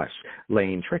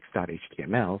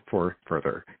luckymojo.com/layingtricks.html for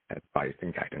further advice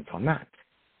and guidance on that.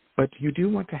 But you do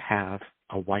want to have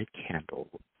a white candle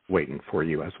waiting for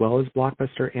you, as well as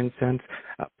blockbuster incense,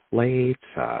 a plate,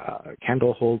 a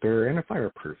candle holder, and a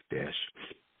fireproof dish.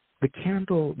 The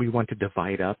candle we want to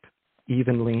divide up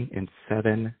evenly in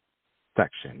 7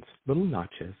 sections, little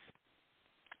notches.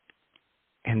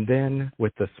 And then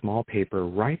with the small paper,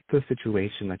 write the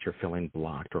situation that you're feeling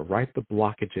blocked, or write the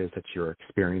blockages that you're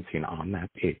experiencing on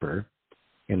that paper.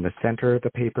 In the center of the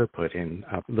paper, put in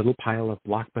a little pile of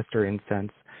blockbuster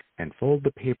incense and fold the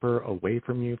paper away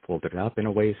from you, fold it up in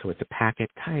a way so it's a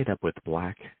packet, tie it up with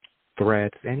black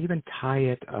threads, and even tie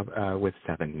it with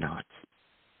 7 knots.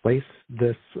 Place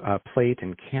this plate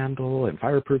and candle and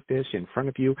fireproof dish in front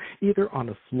of you, either on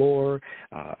the floor,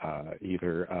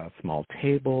 either a small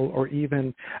table, or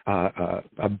even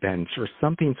a bench or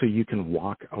something so you can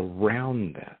walk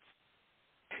around this.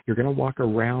 You're going to walk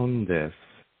around this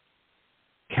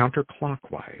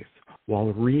counterclockwise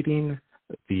while reading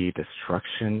the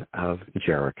destruction of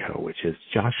Jericho, which is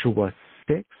Joshua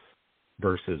 6,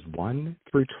 verses 1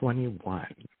 through 21.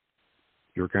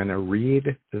 You're going to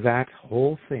read that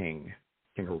whole thing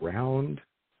around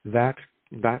that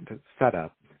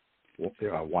setup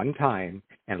one time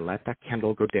and let that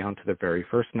candle go down to the very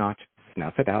first notch,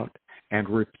 snuff it out, and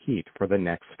repeat for the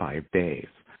next 5 days.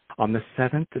 On the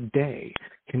 7th day,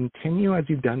 continue as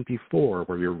you've done before,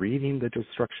 where you're reading the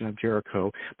destruction of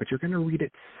Jericho, but you're going to read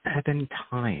it 7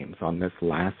 times on this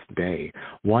last day.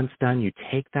 Once done, you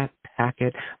take that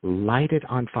packet, light it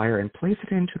on fire, and place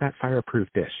it into that fireproof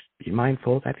dish. Be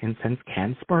mindful that incense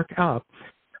can spark up,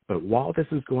 but while this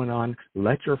is going on,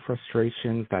 let your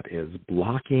frustrations that is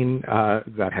blocking,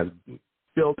 that has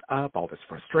built up, all this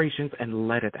frustrations, and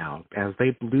let it out. As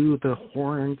they blew the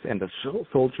horns and the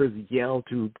soldiers yelled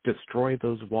to destroy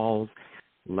those walls,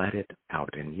 let it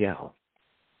out and yell.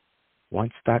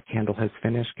 Once that candle has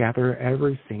finished, gather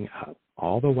everything up,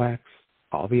 all the wax,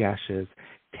 all the ashes,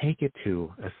 take it to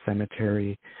a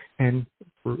cemetery and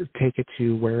take it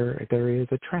to where there is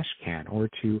a trash can, or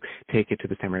to take it to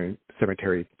the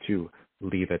cemetery to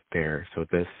leave it there. So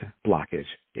this blockage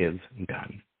is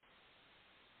done.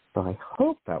 So I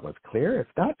hope that was clear. If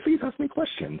not, please ask me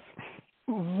questions.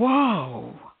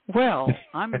 Whoa. Well,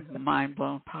 I'm mind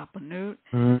blown, Papa Newt.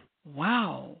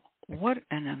 Wow. What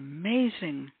an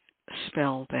amazing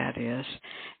spell that is.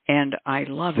 And I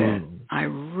love it. I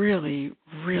really,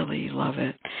 really love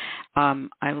it.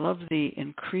 I love the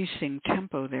increasing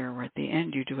tempo there where at the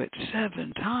end you do it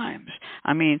 7 times.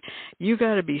 I mean, you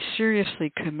got to be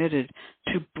seriously committed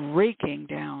to breaking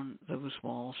down those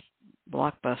walls.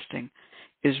 Block busting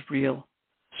is real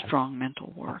strong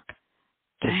mental work.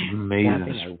 It's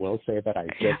amazing. I will say that I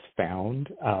just found,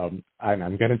 and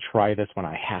I'm going to try this when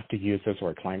I have to use this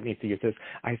or a client needs to use this,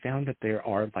 I found that there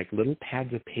are like little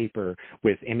pads of paper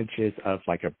with images of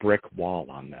like a brick wall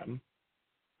on them.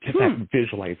 Just that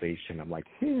visualization. I'm like,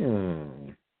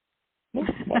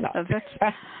 why not?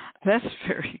 That's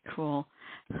very cool.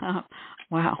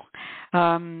 Wow.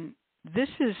 This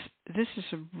is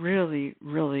a really,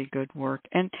 really good work.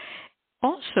 And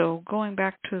also, going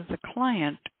back to the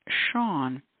client,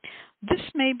 Sean, this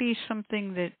may be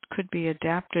something that could be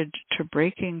adapted to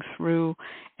breaking through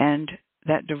and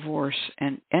that divorce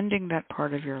and ending that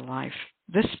part of your life.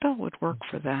 This spell would work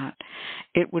for that.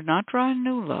 It would not draw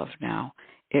new love now.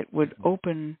 It would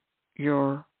open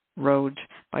your roads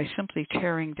by simply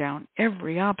tearing down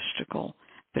every obstacle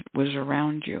that was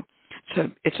around you. So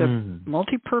it's a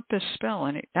multi-purpose spell,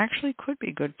 and it actually could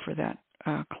be good for that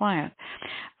client.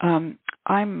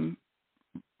 I'm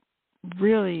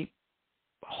really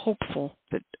hopeful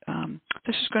that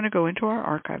this is going to go into our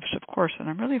archives, of course, and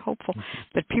I'm really hopeful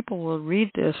that people will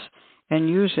read this and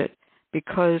use it,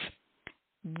 because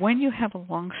when you have a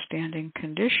long-standing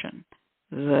condition,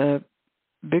 the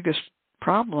biggest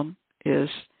problem is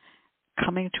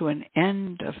coming to an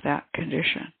end of that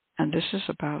condition, and this is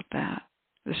about that.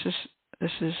 This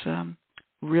is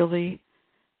really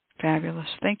fabulous.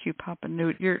 Thank you, Papa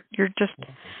Newt. You're just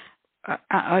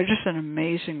just an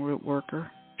amazing root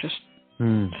worker. Just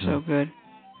so good.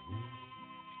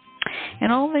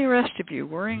 And all the rest of you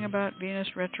worrying about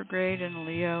Venus retrograde and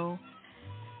Leo.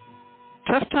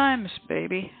 Tough times,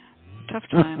 baby. Tough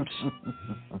times.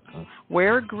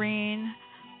 Wear green.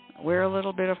 Wear a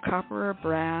little bit of copper or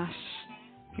brass.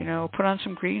 Put on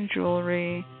some green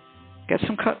jewelry. Get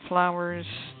some cut flowers.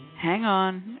 Hang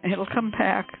on. It'll come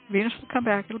back. Venus will come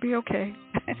back. It'll be okay.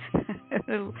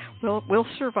 We'll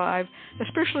survive,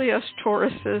 especially us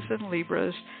Tauruses and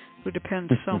Libras who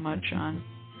depend so much on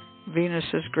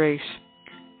Venus's grace.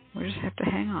 We just have to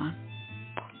hang on.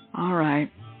 All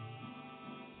right.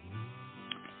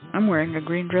 I'm wearing a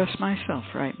green dress myself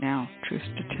right now, truth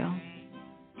to tell.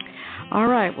 All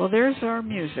right. Well, there's our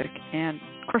music, and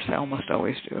of course I almost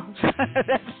always do.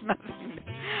 That's nothing.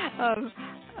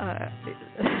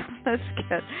 Let's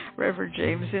get Reverend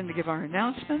James in to give our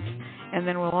announcements, and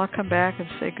then we'll all come back and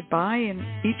say goodbye in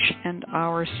each and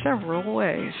our several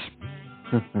ways.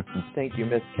 Thank you,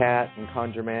 Miss Cat and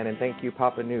Conjure Man, and thank you,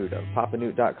 Papa Newt of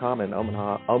papanewt.com in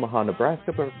Omaha,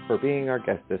 Nebraska, for being our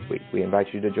guest this week. We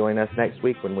invite you to join us next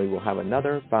week when we will have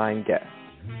another fine guest.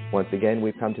 Once again,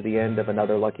 we've come to the end of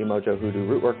another Lucky Mojo Hoodoo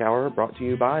Rootwork Hour, brought to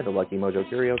you by the Lucky Mojo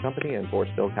Curio Company in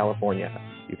Forestville, California.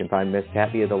 You can find Miss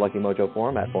Cat via the Lucky Mojo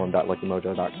forum at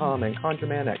forum.luckymojo.com and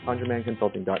ConjureMan at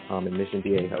ConjureManConsulting.com in Mission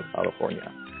Viejo, California.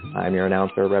 I'm your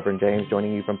announcer, Reverend James,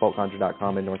 joining you from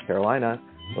FolkConjure.com in North Carolina.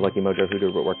 The Lucky Mojo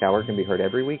Hoodoo Rootwork Hour can be heard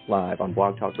every week live on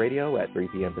Blog Talk Radio at 3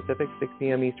 p.m. Pacific, 6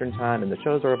 p.m. Eastern Time, and the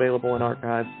shows are available in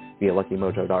archives via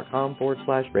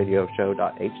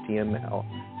luckymojo.com/radioshow.html.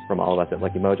 From all of us at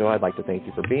Lucky Mojo, I'd like to thank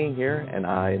you for being here, and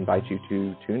I invite you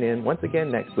to tune in once again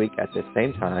next week at this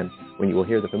same time when you will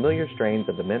hear the familiar strains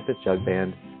of the Memphis Jug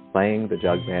Band playing the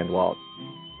Jug Band Waltz.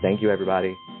 Thank you,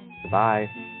 everybody. Goodbye.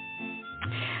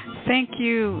 Thank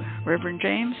you, Reverend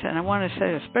James, and I want to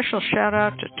say a special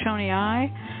shout-out to Tony I,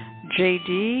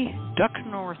 J.D., Duck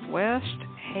Northwest,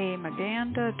 Hey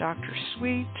Maganda, Dr.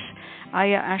 Sweets,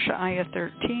 Asha Aya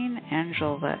 13,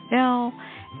 Angela L.,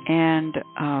 and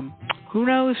who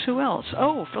knows who else?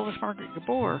 Oh, Phyllis Margaret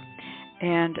Gabor,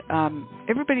 and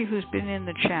everybody who's been in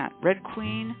the chat, Red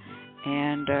Queen,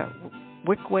 and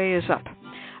Wickway is up.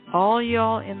 All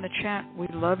y'all in the chat, we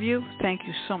love you. Thank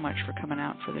you so much for coming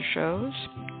out for the shows.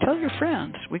 Tell your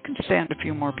friends. We can stand a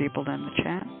few more people in the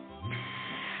chat.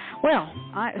 Well,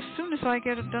 as soon as I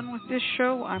get done with this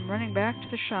show, I'm running back to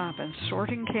the shop and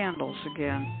sorting candles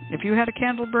again. If you had a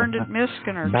candle burned at Misk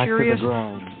and are curious,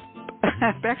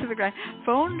 back to the grind.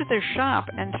 Phone to their shop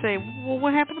and say, well,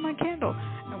 what happened to my candle?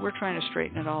 And we're trying to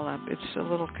straighten it all up. It's a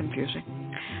little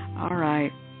confusing. All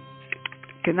right.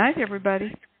 Good night,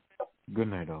 everybody. Good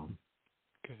night, all.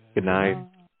 Good night.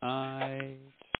 Bye.